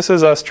is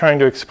us trying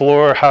to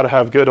explore how to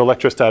have good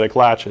electrostatic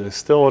latches,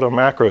 still at a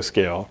macro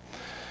scale.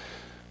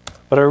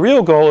 But our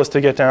real goal is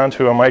to get down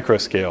to a micro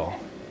scale.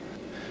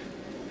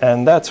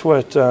 And that's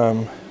what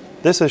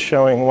this is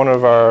showing one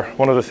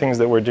of the things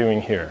that we're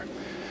doing here.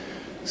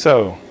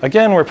 So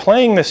again, we're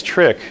playing this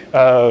trick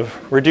of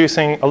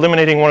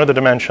eliminating one of the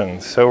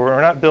dimensions. So we're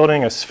not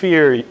building a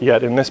sphere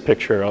yet in this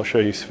picture. I'll show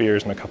you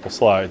spheres in a couple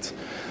slides.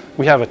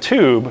 We have a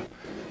tube,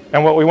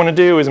 and what we want to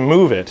do is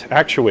move it,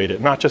 actuate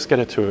it, not just get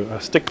it to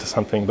stick to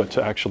something, but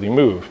to actually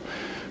move.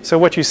 So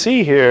what you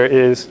see here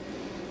is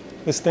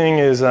this thing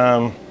is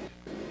a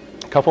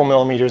couple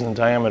millimeters in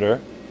diameter,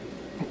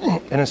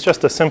 and it's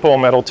just a simple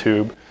metal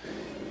tube.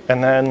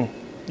 And then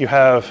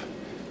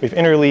we've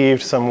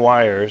interleaved some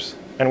wires,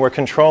 and we're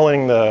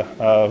controlling the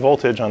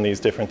voltage on these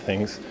different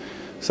things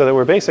so that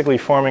we're basically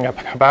forming a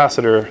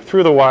capacitor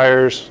through the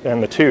wires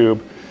and the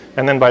tube,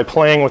 and then by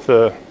playing with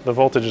the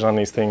voltages on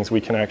these things, we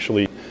can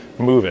actually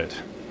move it.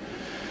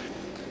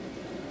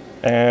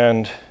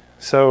 And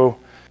so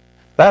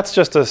that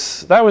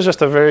was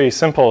just a very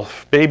simple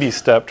baby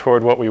step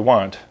toward what we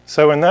want.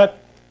 So in that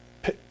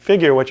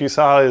figure, what you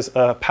saw is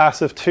a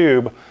passive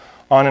tube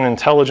on an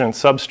intelligent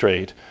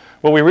substrate.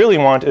 What we really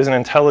want is an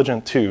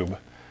intelligent tube.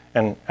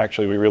 And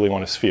actually, we really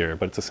want a sphere,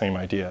 but it's the same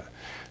idea.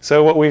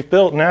 So what we've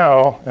built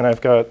now, and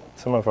I've got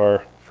some of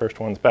our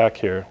first ones back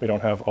here. We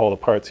don't have all the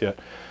parts yet.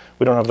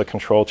 We don't have the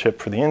control chip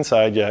for the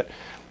inside yet,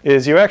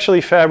 is you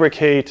actually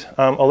fabricate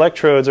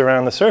electrodes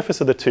around the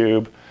surface of the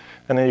tube,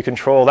 and then you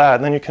control that.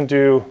 And then you can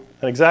do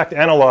an exact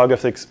analog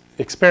of the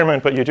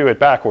experiment, but you do it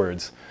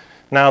backwards.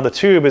 Now the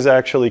tube is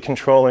actually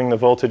controlling the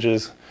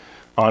voltages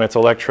on its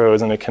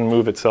electrodes, and it can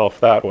move itself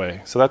that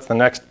way. So that's the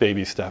next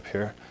baby step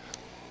here.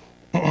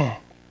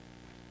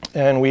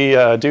 And we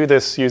do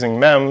this using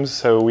MEMS,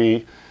 so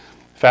we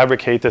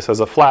fabricate this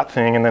as a flat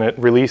thing, and then it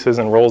releases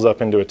and rolls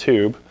up into a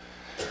tube.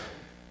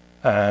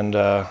 And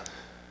then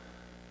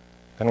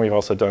we've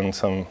also done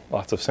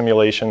lots of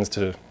simulations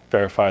to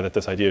verify that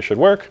this idea should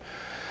work.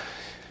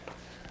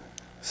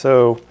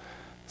 So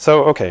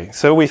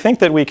we think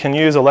that we can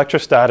use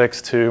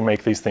electrostatics to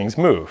make these things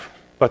move.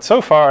 But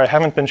so far, I've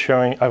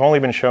only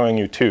been showing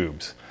you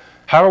tubes.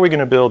 How are we going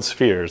to build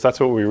spheres? That's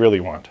what we really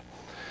want.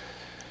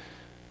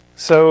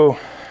 So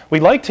we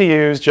like to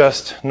use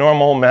just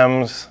normal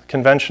MEMS,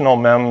 conventional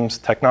MEMS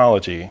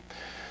technology.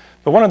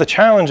 But one of the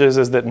challenges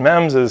is that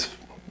MEMS is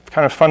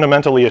kind of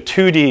fundamentally a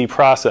 2D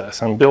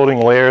process. I'm building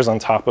layers on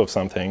top of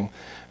something.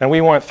 And we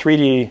want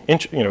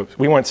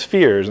we want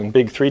spheres and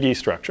big 3D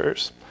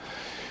structures.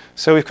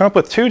 So we've come up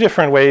with 2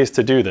 different ways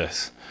to do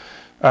this.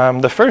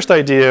 The first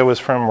idea was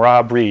from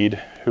Rob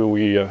Reed, who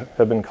we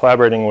have been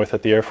collaborating with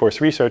at the Air Force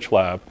Research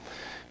Lab.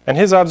 And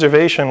his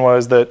observation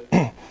was that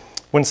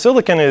when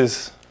silicon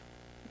is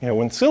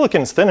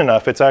thin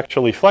enough, it's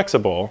actually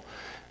flexible.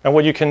 And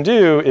what you can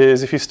do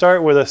is if you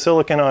start with a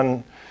silicon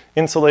on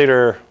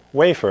insulator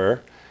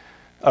wafer,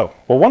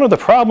 one of the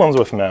problems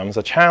with MEMS,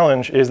 a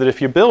challenge, is that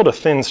if you build a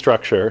thin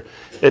structure,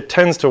 it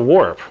tends to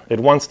warp. It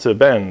wants to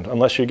bend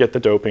unless you get the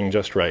doping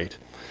just right.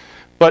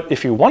 But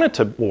if you want it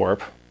to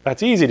warp,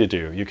 that's easy to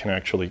do. You can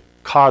actually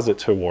cause it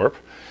to warp.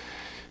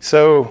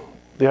 So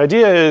the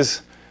idea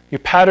is you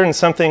pattern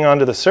something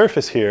onto the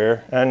surface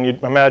here, and you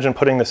imagine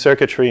putting the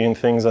circuitry and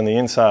things on the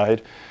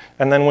inside.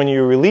 And then when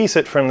you release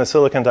it from the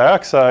silicon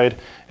dioxide,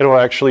 it will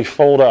actually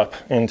fold up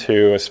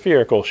into a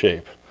spherical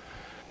shape.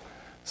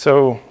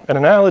 So an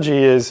analogy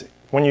is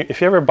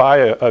if you ever buy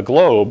a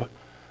globe,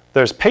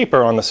 there's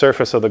paper on the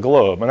surface of the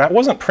globe. And that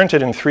wasn't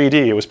printed in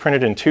 3D, it was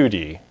printed in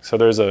 2D. So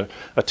there's a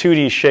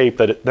 2D shape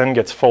that it then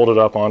gets folded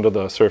up onto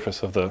the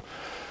surface of the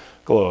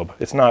globe.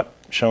 It's not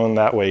shown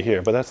that way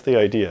here, but that's the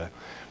idea.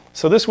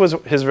 So this was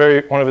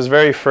one of his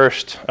very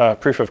first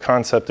proof of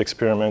concept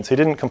experiments. He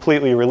didn't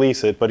completely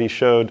release it, but he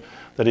showed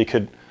that he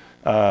could,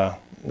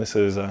 this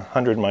is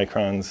 100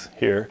 microns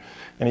here,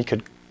 and he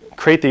could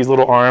create these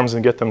little arms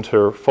and get them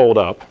to fold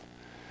up.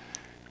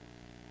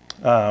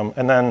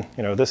 And then,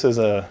 this is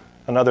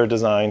another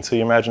design. So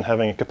you imagine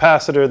having a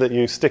capacitor that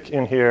you stick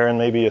in here and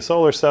maybe a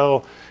solar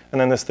cell, and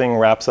then this thing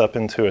wraps up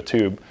into a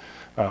tube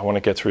when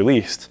it gets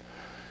released.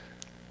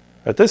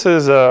 But this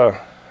is a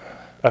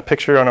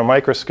picture on a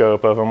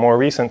microscope of a more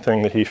recent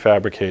thing that he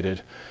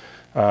fabricated.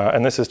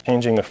 And this is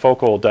changing the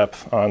focal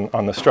depth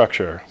on the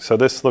structure. So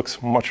this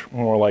looks much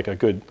more like a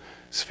good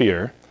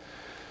sphere.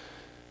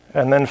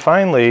 And then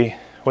finally,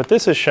 what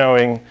this is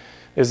showing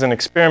is an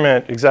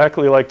experiment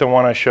exactly like the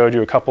one I showed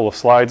you a couple of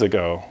slides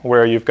ago,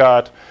 where you've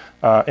got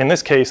In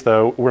this case,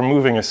 though, we're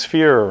moving a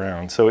sphere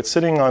around. So it's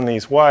sitting on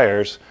these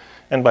wires,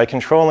 and by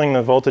controlling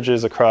the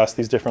voltages across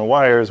these different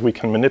wires, we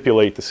can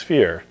manipulate the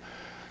sphere.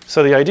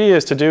 So the idea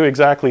is to do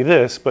exactly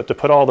this, but to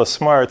put all the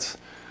smarts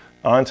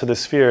onto the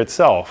sphere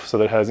itself so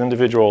that it has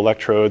individual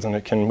electrodes and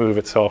it can move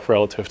itself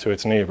relative to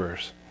its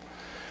neighbors.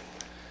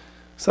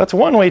 So that's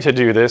one way to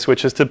do this,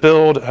 which is to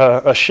build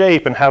a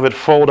shape and have it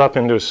fold up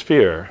into a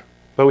sphere.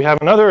 But we have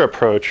another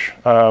approach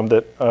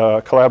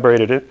that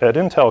collaborated at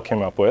Intel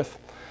came up with,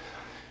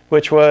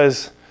 which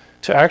was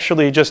to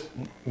actually just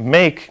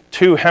make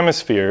two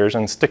hemispheres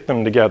and stick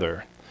them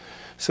together.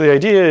 So the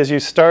idea is you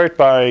start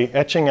by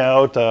etching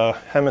out a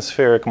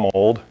hemispheric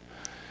mold.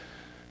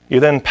 You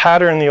then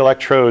pattern the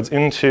electrodes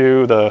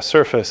into the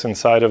surface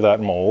inside of that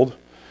mold,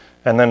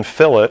 and then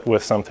fill it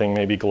with something,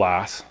 maybe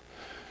glass.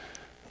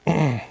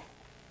 And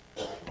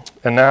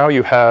now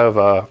you have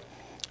a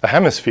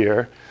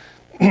hemisphere,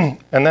 and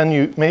then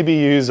you maybe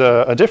use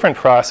a different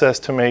process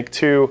to make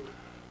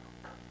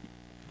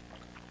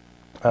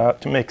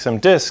some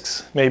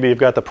disks. Maybe you've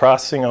got the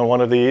processing on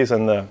one of these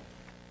and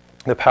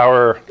the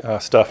power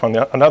stuff on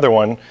another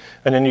one,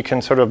 and then you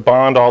can sort of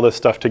bond all this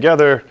stuff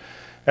together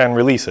and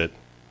release it.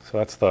 So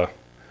that's the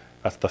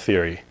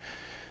theory.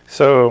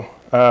 So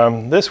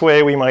this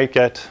way we might be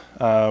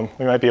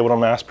able to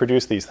mass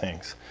produce these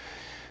things.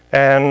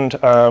 And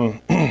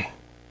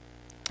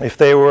if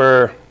they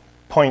were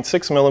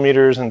 0.6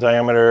 millimeters in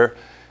diameter,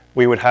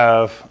 we would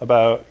have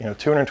about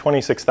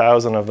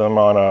 226,000 of them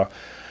on a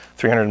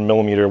 300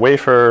 millimeter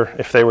wafer.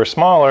 If they were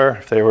smaller,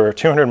 if they were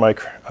 200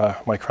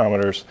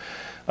 micrometers,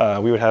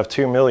 we would have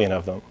 2 million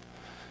of them.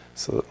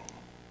 So,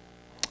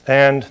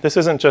 and this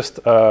isn't just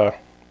a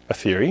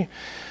theory.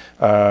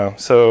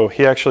 So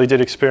he actually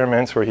did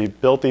experiments where he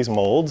built these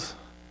molds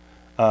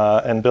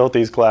and built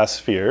these glass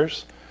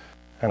spheres.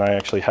 And I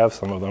actually have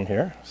some of them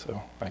here. So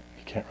you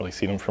can't really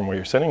see them from where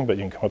you're sitting, but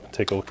you can come up and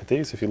take a look at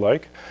these if you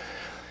like.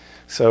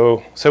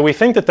 So we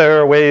think that there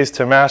are ways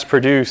to mass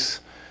produce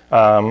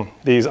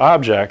these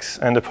objects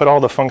and to put all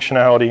the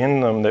functionality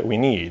in them that we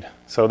need.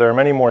 So there are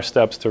many more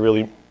steps to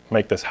really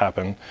make this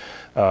happen,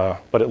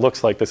 but it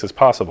looks like this is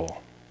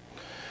possible.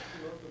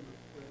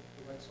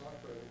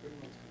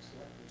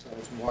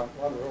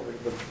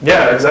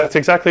 Yeah, that's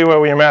exactly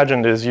what we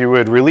imagined, is you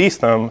would release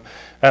them,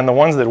 and the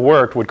ones that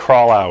worked would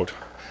crawl out.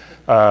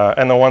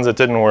 And the ones that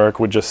didn't work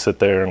would just sit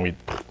there and we'd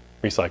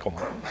recycle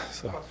them.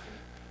 So,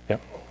 yeah.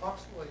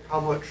 Approximately how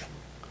much,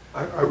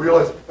 I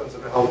realize it depends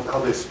on how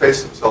they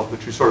space themselves,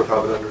 but you sort of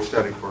have an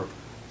understanding for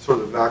sort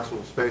of the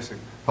maximal spacing.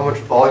 How much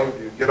volume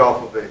do you get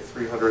off of a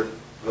 300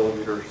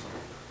 millimeters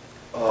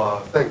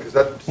thing? Because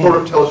that sort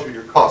of tells you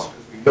your cost,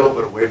 because we know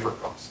what a wafer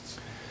costs,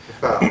 the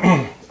fab.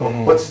 So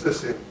what's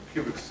this in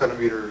cubic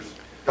centimeters,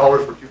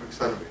 dollars per cubic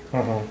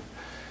centimeter?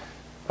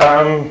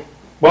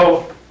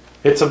 Well,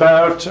 it's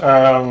about,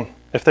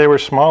 if they were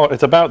small,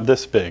 it's about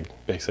this big,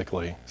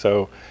 basically.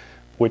 So,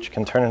 which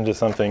can turn into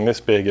something this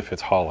big if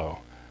it's hollow.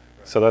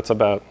 So that's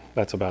about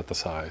the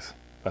size.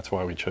 That's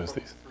why we chose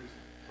these.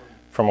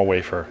 From a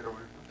wafer.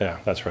 Yeah,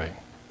 that's right.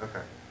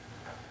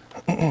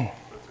 Okay.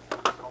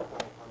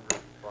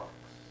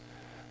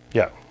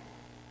 Yeah.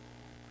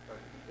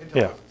 Intel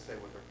Yeah. doesn't say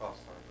what their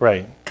costs are.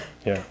 Right.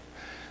 Yeah.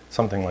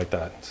 Something like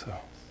that. So,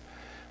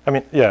 I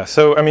mean, yeah.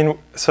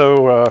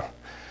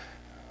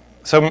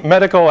 So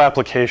medical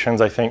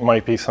applications, I think,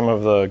 might be some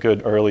of the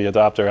good early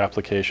adopter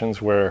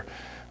applications where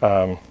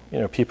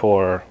people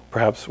are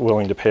perhaps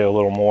willing to pay a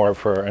little more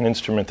for an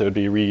instrument that would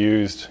be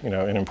reused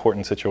in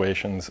important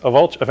situations.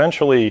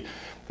 Eventually,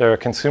 there are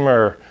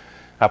consumer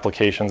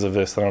applications of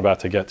this that I'm about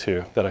to get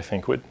to that I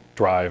think would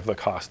drive the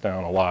cost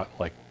down a lot,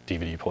 like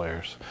DVD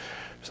players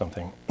or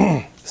something.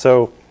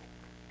 So,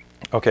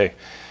 okay.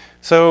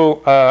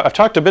 So I've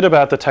talked a bit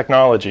about the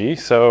technology.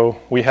 So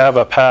we have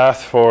a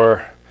path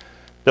for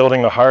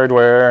building the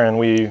hardware, and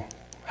we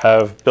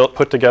have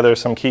put together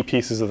some key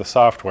pieces of the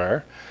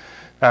software.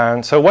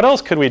 And so what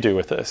else could we do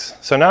with this?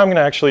 So now I'm going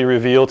to actually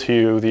reveal to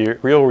you the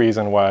real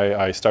reason why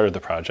I started the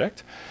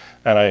project.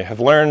 And I have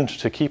learned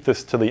to keep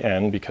this to the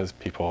end because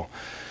people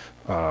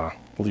will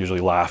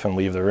usually laugh and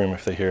leave the room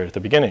if they hear it at the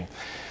beginning.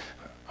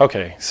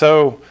 Okay,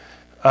 so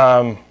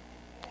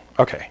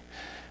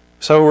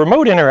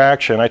remote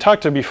interaction. I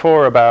talked to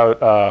before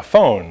about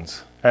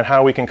phones and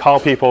how we can call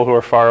people who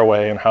are far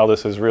away and how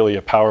this is really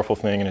a powerful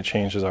thing and it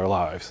changes our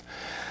lives.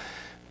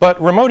 But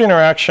remote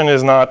interaction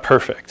is not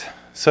perfect.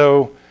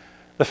 So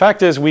the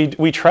fact is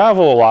we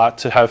travel a lot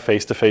to have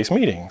face-to-face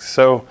meetings.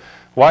 So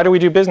why do we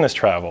do business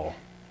travel?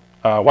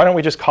 Why don't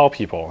we just call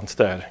people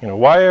instead?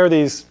 Why are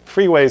these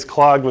freeways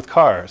clogged with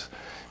cars?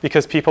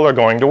 Because people are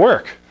going to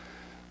work.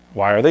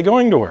 Why are they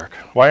going to work?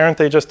 Why aren't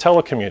they just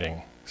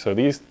telecommuting? So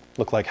these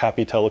look like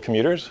happy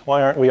telecommuters.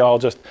 Why aren't we all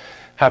just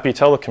happy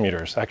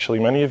telecommuters? Actually,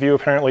 many of you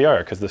apparently are,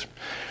 because this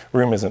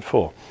room isn't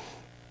full.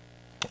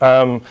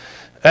 And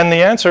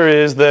the answer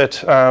is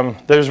that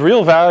there's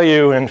real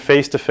value in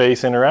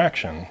face-to-face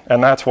interaction,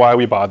 and that's why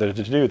we bothered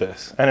to do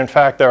this. And in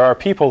fact, there are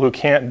people who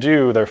can't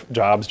do their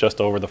jobs just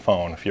over the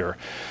phone. If you're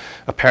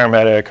a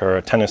paramedic or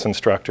a tennis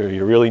instructor,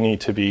 you really need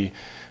to be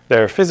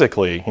there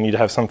physically. You need to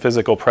have some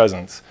physical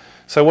presence.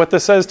 So what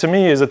this says to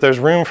me is that there's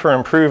room for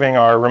improving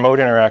our remote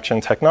interaction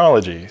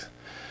technologies.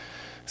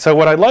 So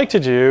what I'd like to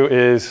do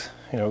is,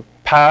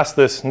 pass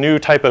this new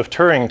type of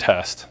Turing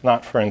test,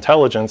 not for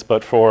intelligence,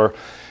 but for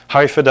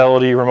high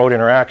fidelity remote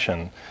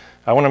interaction.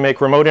 I want to make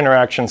remote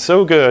interaction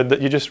so good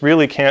that you just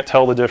really can't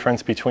tell the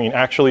difference between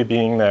actually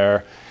being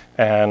there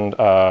and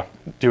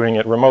doing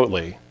it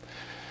remotely.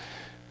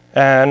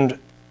 And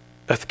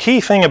the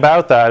key thing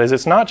about that is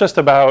it's not just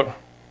about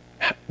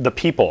the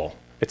people,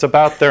 it's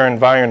about their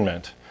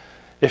environment.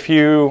 If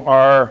you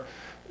are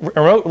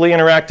remotely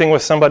interacting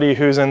with somebody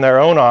who's in their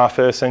own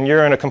office and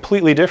you're in a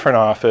completely different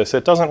office,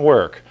 it doesn't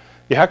work.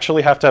 You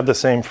actually have to have the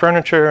same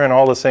furniture and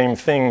all the same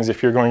things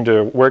if you're going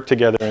to work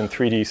together in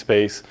 3D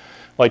space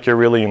like you're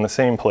really in the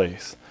same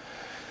place.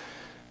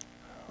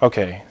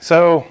 Okay,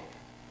 so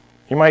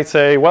you might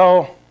say,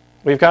 well,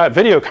 we've got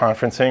video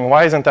conferencing.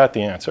 Why isn't that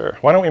the answer?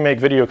 Why don't we make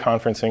video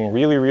conferencing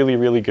really, really,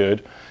 really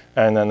good,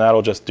 and then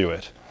that'll just do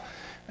it?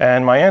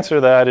 And my answer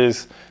to that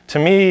is, to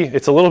me,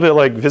 it's a little bit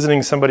like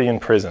visiting somebody in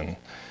prison.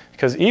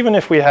 Because even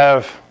if we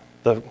have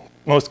the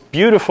most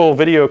beautiful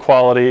video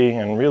quality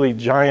and really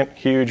giant,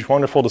 huge,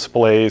 wonderful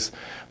displays,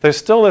 there's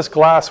still this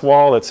glass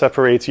wall that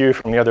separates you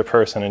from the other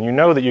person, and you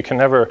know that you can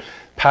never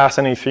pass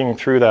anything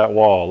through that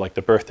wall, like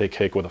the birthday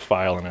cake with a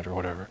file in it or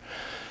whatever.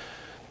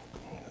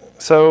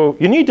 So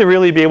you need to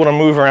really be able to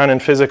move around in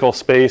physical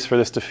space for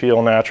this to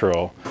feel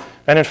natural.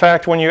 And in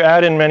fact, when you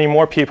add in many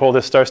more people,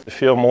 this starts to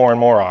feel more and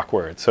more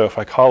awkward. So if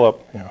I call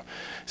up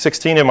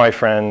 16 of my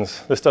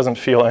friends, this doesn't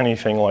feel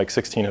anything like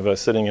 16 of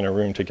us sitting in a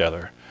room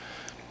together.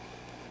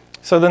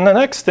 So then the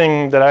next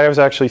thing that I was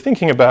actually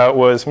thinking about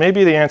was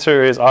maybe the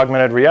answer is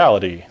augmented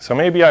reality. So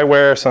maybe I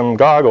wear some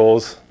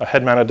goggles, a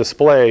head-mounted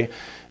display,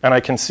 and I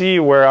can see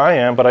where I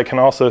am, but I can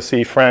also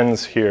see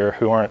friends here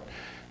who aren't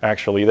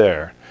actually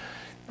there.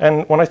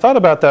 And when I thought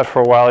about that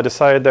for a while, I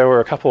decided there were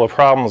a couple of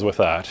problems with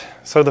that.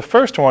 So the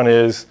first one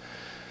is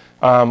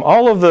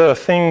all of the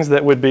things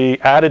that would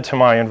be added to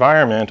my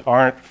environment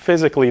aren't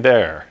physically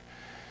there.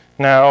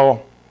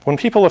 Now, when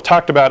people have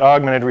talked about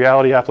augmented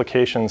reality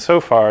applications so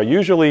far,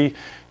 usually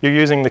you're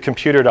using the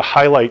computer to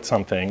highlight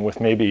something with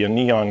maybe a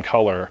neon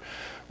color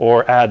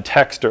or add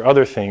text or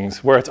other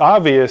things where it's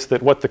obvious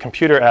that what the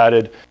computer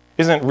added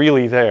isn't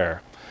really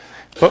there.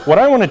 But what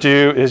I want to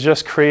do is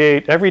just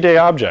create everyday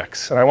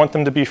objects, and I want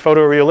them to be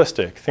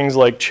photorealistic, things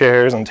like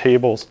chairs and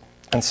tables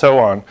and so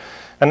on.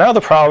 And now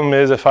the problem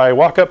is if I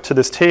walk up to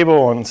this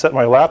table and set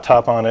my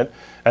laptop on it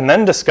and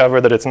then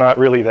discover that it's not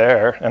really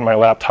there and my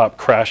laptop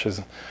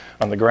crashes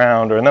on the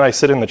ground, or and then I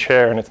sit in the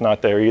chair and it's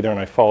not there either and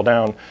I fall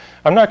down,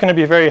 I'm not going to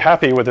be very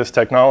happy with this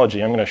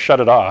technology. I'm going to shut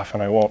it off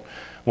and I won't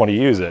want to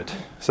use it.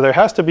 So there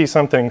has to be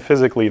something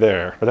physically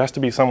there. There has to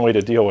be some way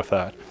to deal with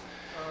that.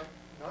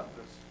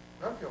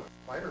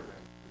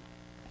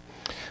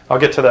 I'll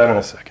get to that in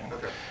a second.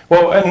 Okay.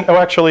 Well, and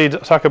actually,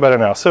 talk about it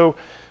now. So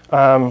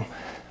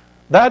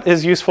that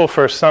is useful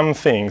for some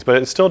things,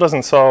 but it still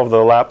doesn't solve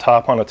the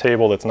laptop on a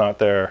table that's not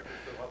there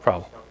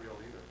problem.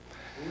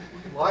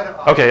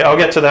 Okay, I'll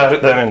get to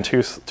that then in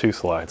two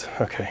slides.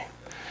 Okay.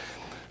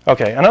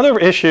 Okay, another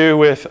issue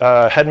with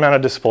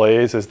head-mounted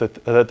displays is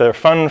that they're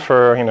fun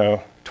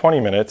for 20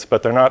 minutes,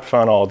 but they're not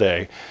fun all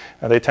day.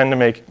 They tend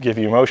to give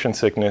you motion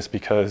sickness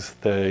because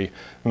they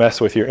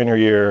mess with your inner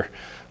ear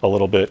a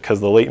little bit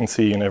because the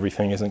latency and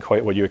everything isn't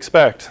quite what you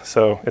expect.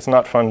 So it's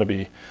not fun to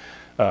be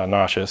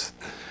nauseous.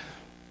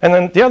 And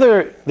then the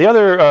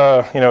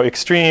other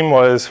extreme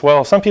was,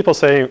 well, some people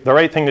say the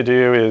right thing to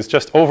do is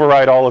just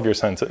override all of your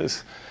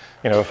senses.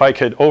 If I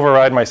could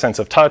override my sense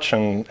of touch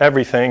and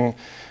everything,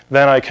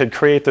 then I could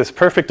create this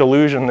perfect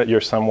illusion that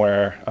you're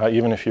somewhere,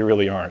 even if you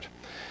really aren't.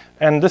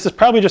 And this is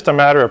probably just a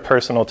matter of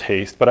personal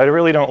taste, but I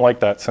really don't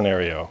like that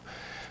scenario.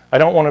 I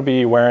don't want to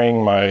be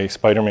wearing my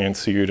Spider-Man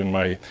suit and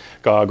my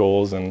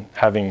goggles and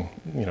having,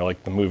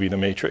 like the movie The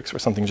Matrix, where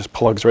something just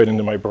plugs right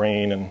into my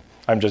brain and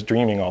I'm just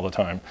dreaming all the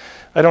time.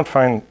 I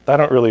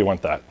don't really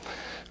want that.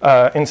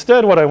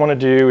 Instead, what I want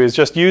to do is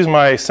just use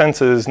my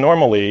senses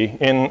normally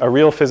in a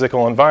real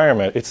physical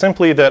environment. It's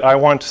simply that I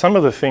want some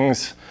of the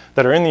things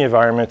that are in the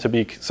environment to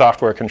be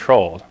software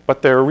controlled,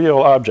 but they're real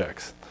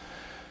objects.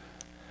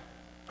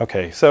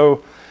 Okay,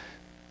 so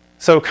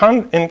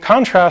in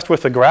contrast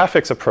with the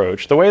graphics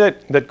approach, the way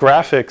that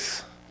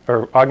graphics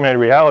or augmented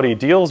reality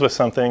deals with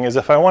something is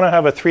if I want to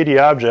have a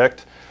 3D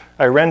object,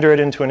 I render it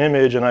into an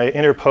image and I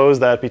interpose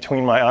that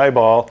between my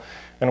eyeball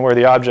and where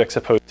the object's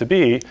supposed to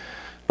be.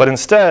 But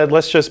instead,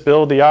 let's just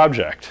build the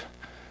object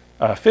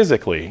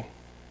physically.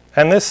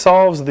 And this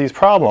solves these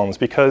problems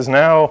because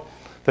now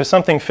there's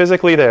something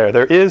physically there.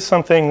 There is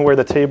something where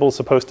the table's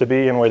supposed to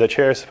be and where the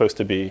chair's supposed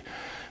to be.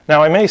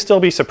 Now, I may still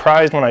be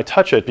surprised when I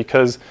touch it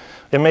because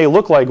it may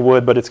look like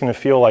wood, but it's going to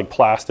feel like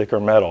plastic or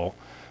metal.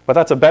 But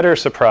that's a better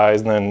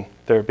surprise than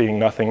there being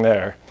nothing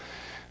there.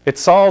 It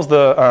solves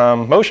the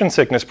motion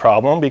sickness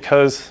problem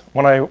because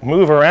when I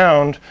move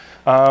around,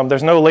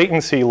 there's no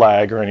latency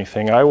lag or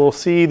anything. I will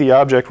see the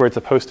object where it's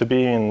supposed to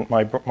be and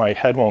my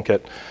head won't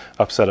get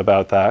upset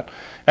about that.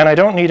 And I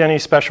don't need any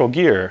special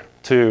gear.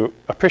 to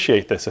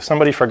appreciate this. If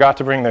somebody forgot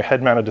to bring their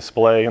head-mounted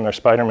display and their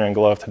Spider-Man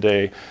glove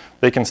today,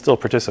 they can still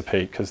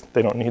participate because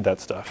they don't need that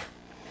stuff.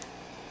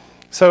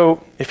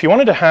 So if you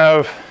wanted to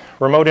have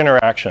remote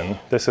interaction,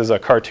 this is a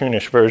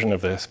cartoonish version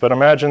of this, but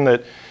imagine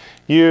that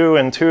you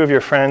and two of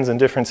your friends in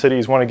different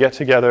cities want to get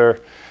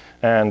together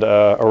and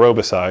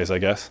aerobicize, I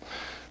guess.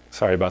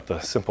 Sorry about the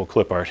simple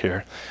clip art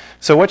here.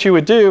 So what you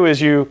would do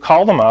is you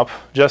call them up,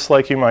 just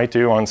like you might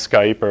do on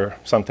Skype or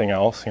something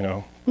else. You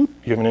know, you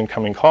have an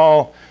incoming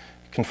call,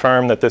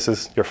 confirm that this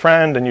is your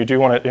friend, and you do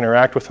want to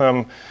interact with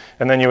them,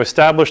 and then you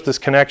establish this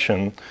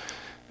connection.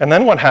 And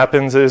then what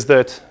happens is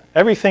that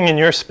everything in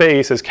your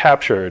space is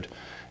captured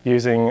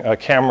using a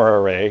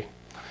camera array,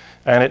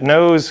 and it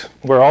knows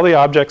where all the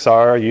objects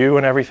are, you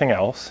and everything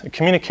else. It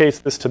communicates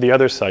this to the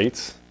other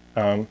sites,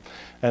 and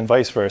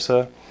vice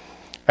versa.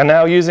 And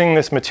now using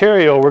this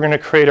material, we're going to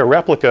create a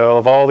replica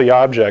of all the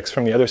objects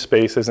from the other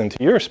spaces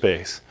into your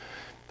space.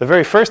 The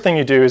very first thing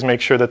you do is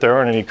make sure that there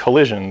aren't any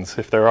collisions.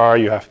 If there are,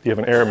 you have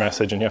an error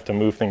message, and you have to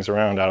move things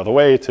around out of the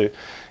way to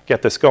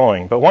get this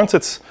going. But once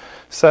it's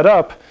set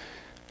up,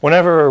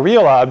 whenever a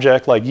real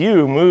object like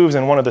you moves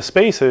in one of the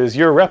spaces,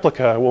 your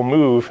replica will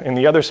move in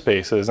the other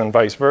spaces and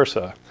vice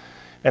versa.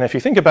 And if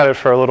you think about it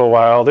for a little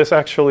while, this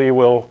actually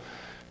will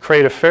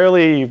create a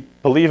fairly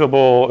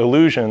believable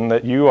illusion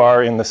that you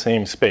are in the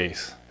same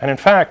space. And in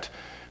fact,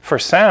 for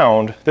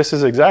sound, this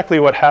is exactly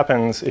what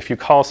happens if you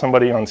call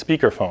somebody on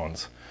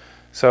speakerphones.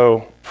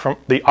 So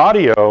the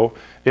audio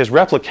is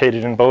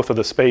replicated in both of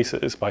the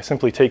spaces by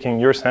simply taking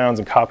your sounds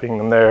and copying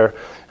them there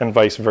and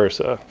vice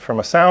versa. From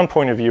a sound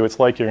point of view, it's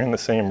like you're in the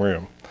same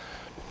room.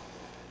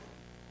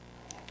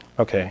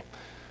 Okay,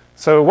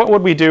 so what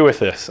would we do with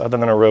this other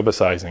than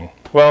aerobicizing?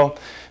 Well,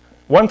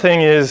 one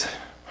thing is,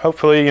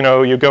 hopefully,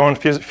 you go on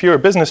fewer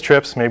business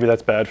trips. Maybe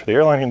that's bad for the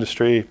airline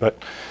industry,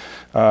 but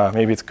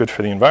maybe it's good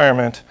for the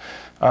environment.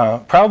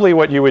 Probably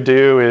what you would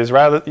do is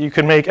you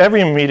could make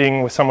every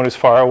meeting with someone who's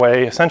far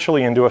away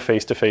essentially into a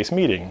face-to-face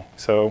meeting.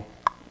 So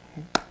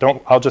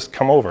I'll just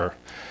come over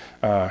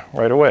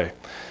right away.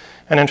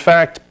 And in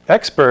fact,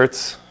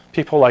 experts,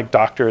 people like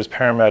doctors,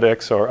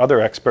 paramedics, or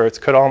other experts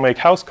could all make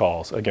house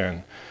calls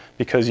again,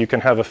 because you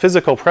can have a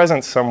physical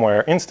presence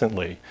somewhere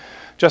instantly.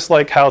 Just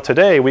like how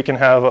today we can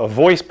have a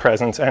voice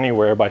presence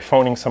anywhere by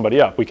phoning somebody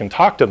up. We can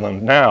talk to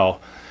them now,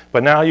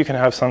 but now you can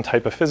have some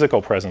type of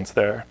physical presence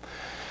there.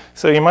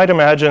 So you might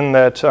imagine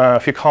that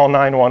if you call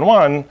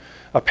 911,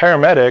 a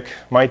paramedic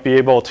might be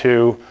able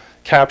to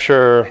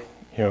capture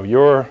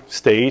your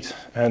state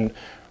and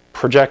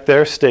project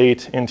their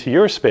state into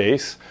your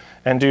space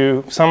and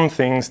do some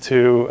things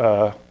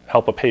to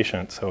help a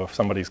patient. So if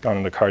somebody's gone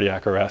into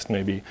cardiac arrest,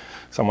 maybe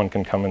someone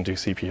can come and do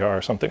CPR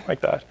or something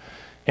like that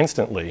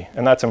instantly.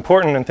 And that's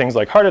important in things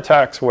like heart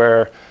attacks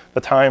where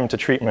the time to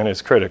treatment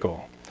is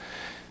critical.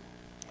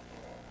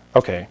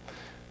 Okay.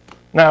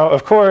 Now,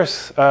 of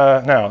course,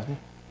 so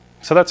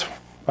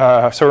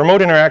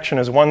remote interaction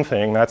is one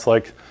thing. That's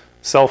like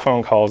cell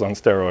phone calls on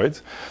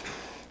steroids.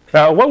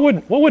 Now, what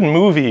would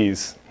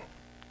movies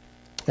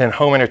and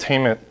home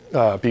entertainment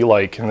be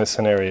like in this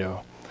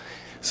scenario?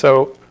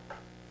 So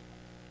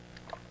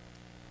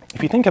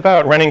if you think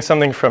about renting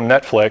something from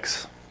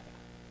Netflix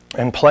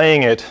and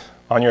playing it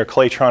on your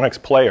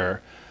claytronics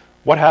player,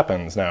 what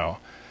happens now?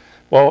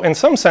 Well, in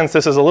some sense,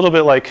 this is a little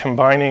bit like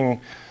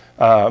combining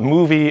a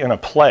movie and a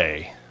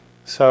play.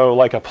 So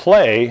like a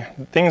play,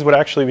 things would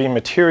actually be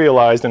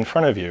materialized in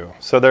front of you.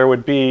 So there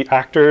would be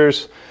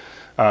actors,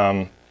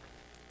 they're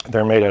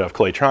made out of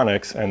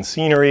claytronics, and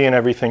scenery and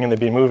everything, and they'd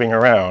be moving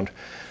around.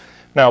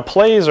 Now,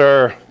 plays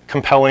are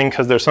compelling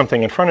because there's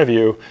something in front of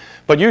you,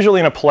 but usually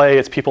in a play,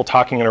 it's people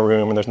talking in a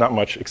room, and there's not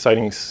much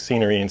exciting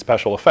scenery and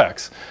special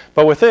effects.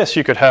 But with this,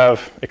 you could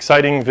have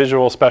exciting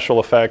visual special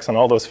effects and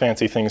all those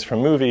fancy things from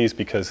movies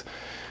because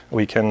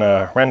we can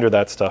render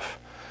that stuff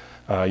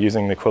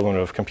using the equivalent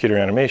of computer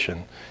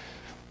animation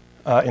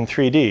in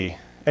 3D.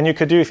 And you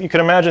could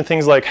imagine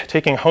things like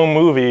taking home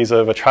movies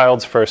of a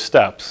child's first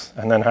steps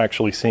and then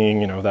actually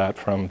seeing that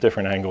from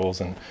different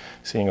angles and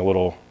seeing a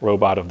little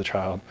robot of the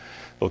child.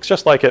 It looks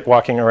just like it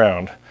walking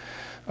around.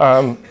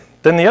 Then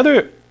the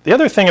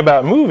other thing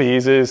about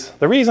movies is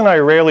the reason I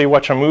rarely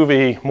watch a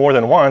movie more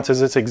than once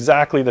is it's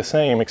exactly the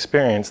same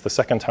experience the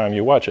second time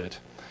you watch it.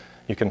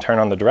 You can turn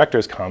on the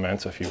director's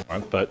comments if you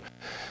want, but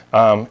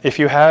if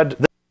you had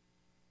the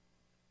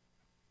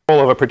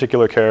control of a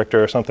particular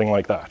character or something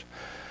like that.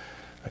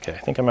 Okay, I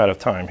think I'm out of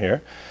time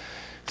here.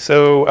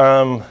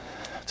 So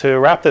to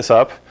wrap this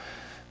up,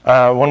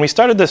 when we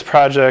started this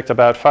project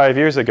about 5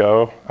 years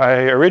ago, I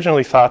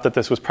originally thought that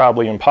this was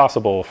probably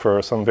impossible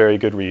for some very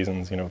good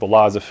reasons, the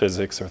laws of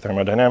physics or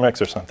thermodynamics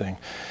or something.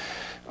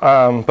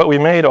 But we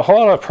made a whole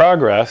lot of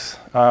progress,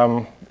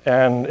 and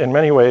in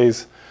many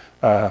ways,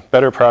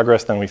 better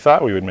progress than we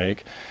thought we would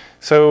make.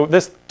 So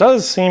this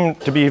does seem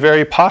to be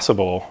very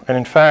possible. And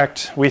in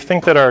fact, we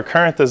think that our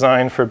current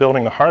design for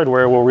building the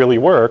hardware will really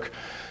work.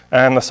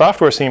 And the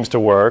software seems to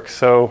work.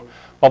 So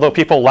although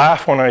people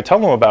laugh when I tell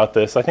them about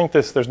this, I think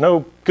there's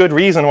no good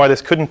reason why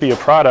this couldn't be a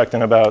product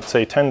in about,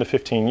 say, 10 to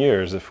 15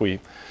 years if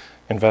we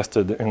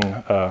invested in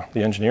the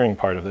engineering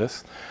part of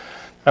this.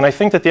 And I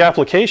think that the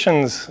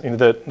applications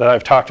that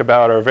I've talked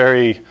about are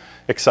very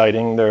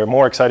exciting. They're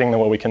more exciting than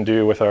what we can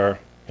do with our,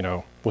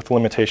 with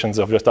limitations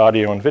of just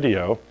audio and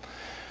video.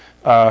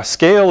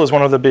 Scale is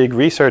one of the big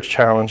research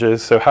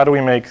challenges. So how do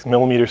we make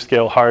millimeter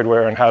scale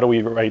hardware, and how do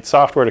we write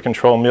software to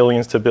control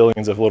millions to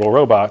billions of little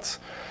robots?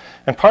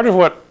 And part of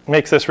what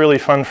makes this really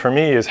fun for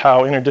me is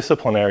how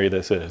interdisciplinary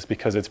this is,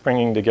 because it's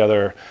bringing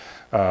together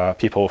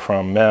people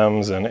from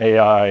MEMS and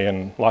AI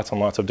and lots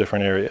of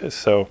different areas.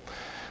 So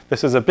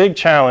this is a big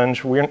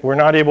challenge. We're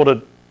not able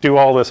to do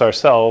all this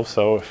ourselves,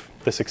 so if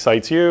this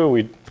excites you,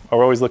 we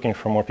are always looking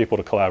for more people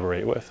to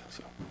collaborate with.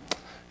 So,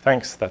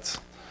 thanks. That's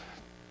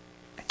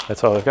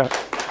all I've got.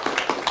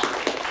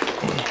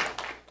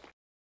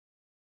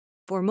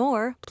 For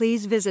more,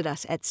 please visit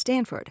us at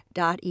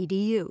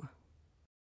stanford.edu.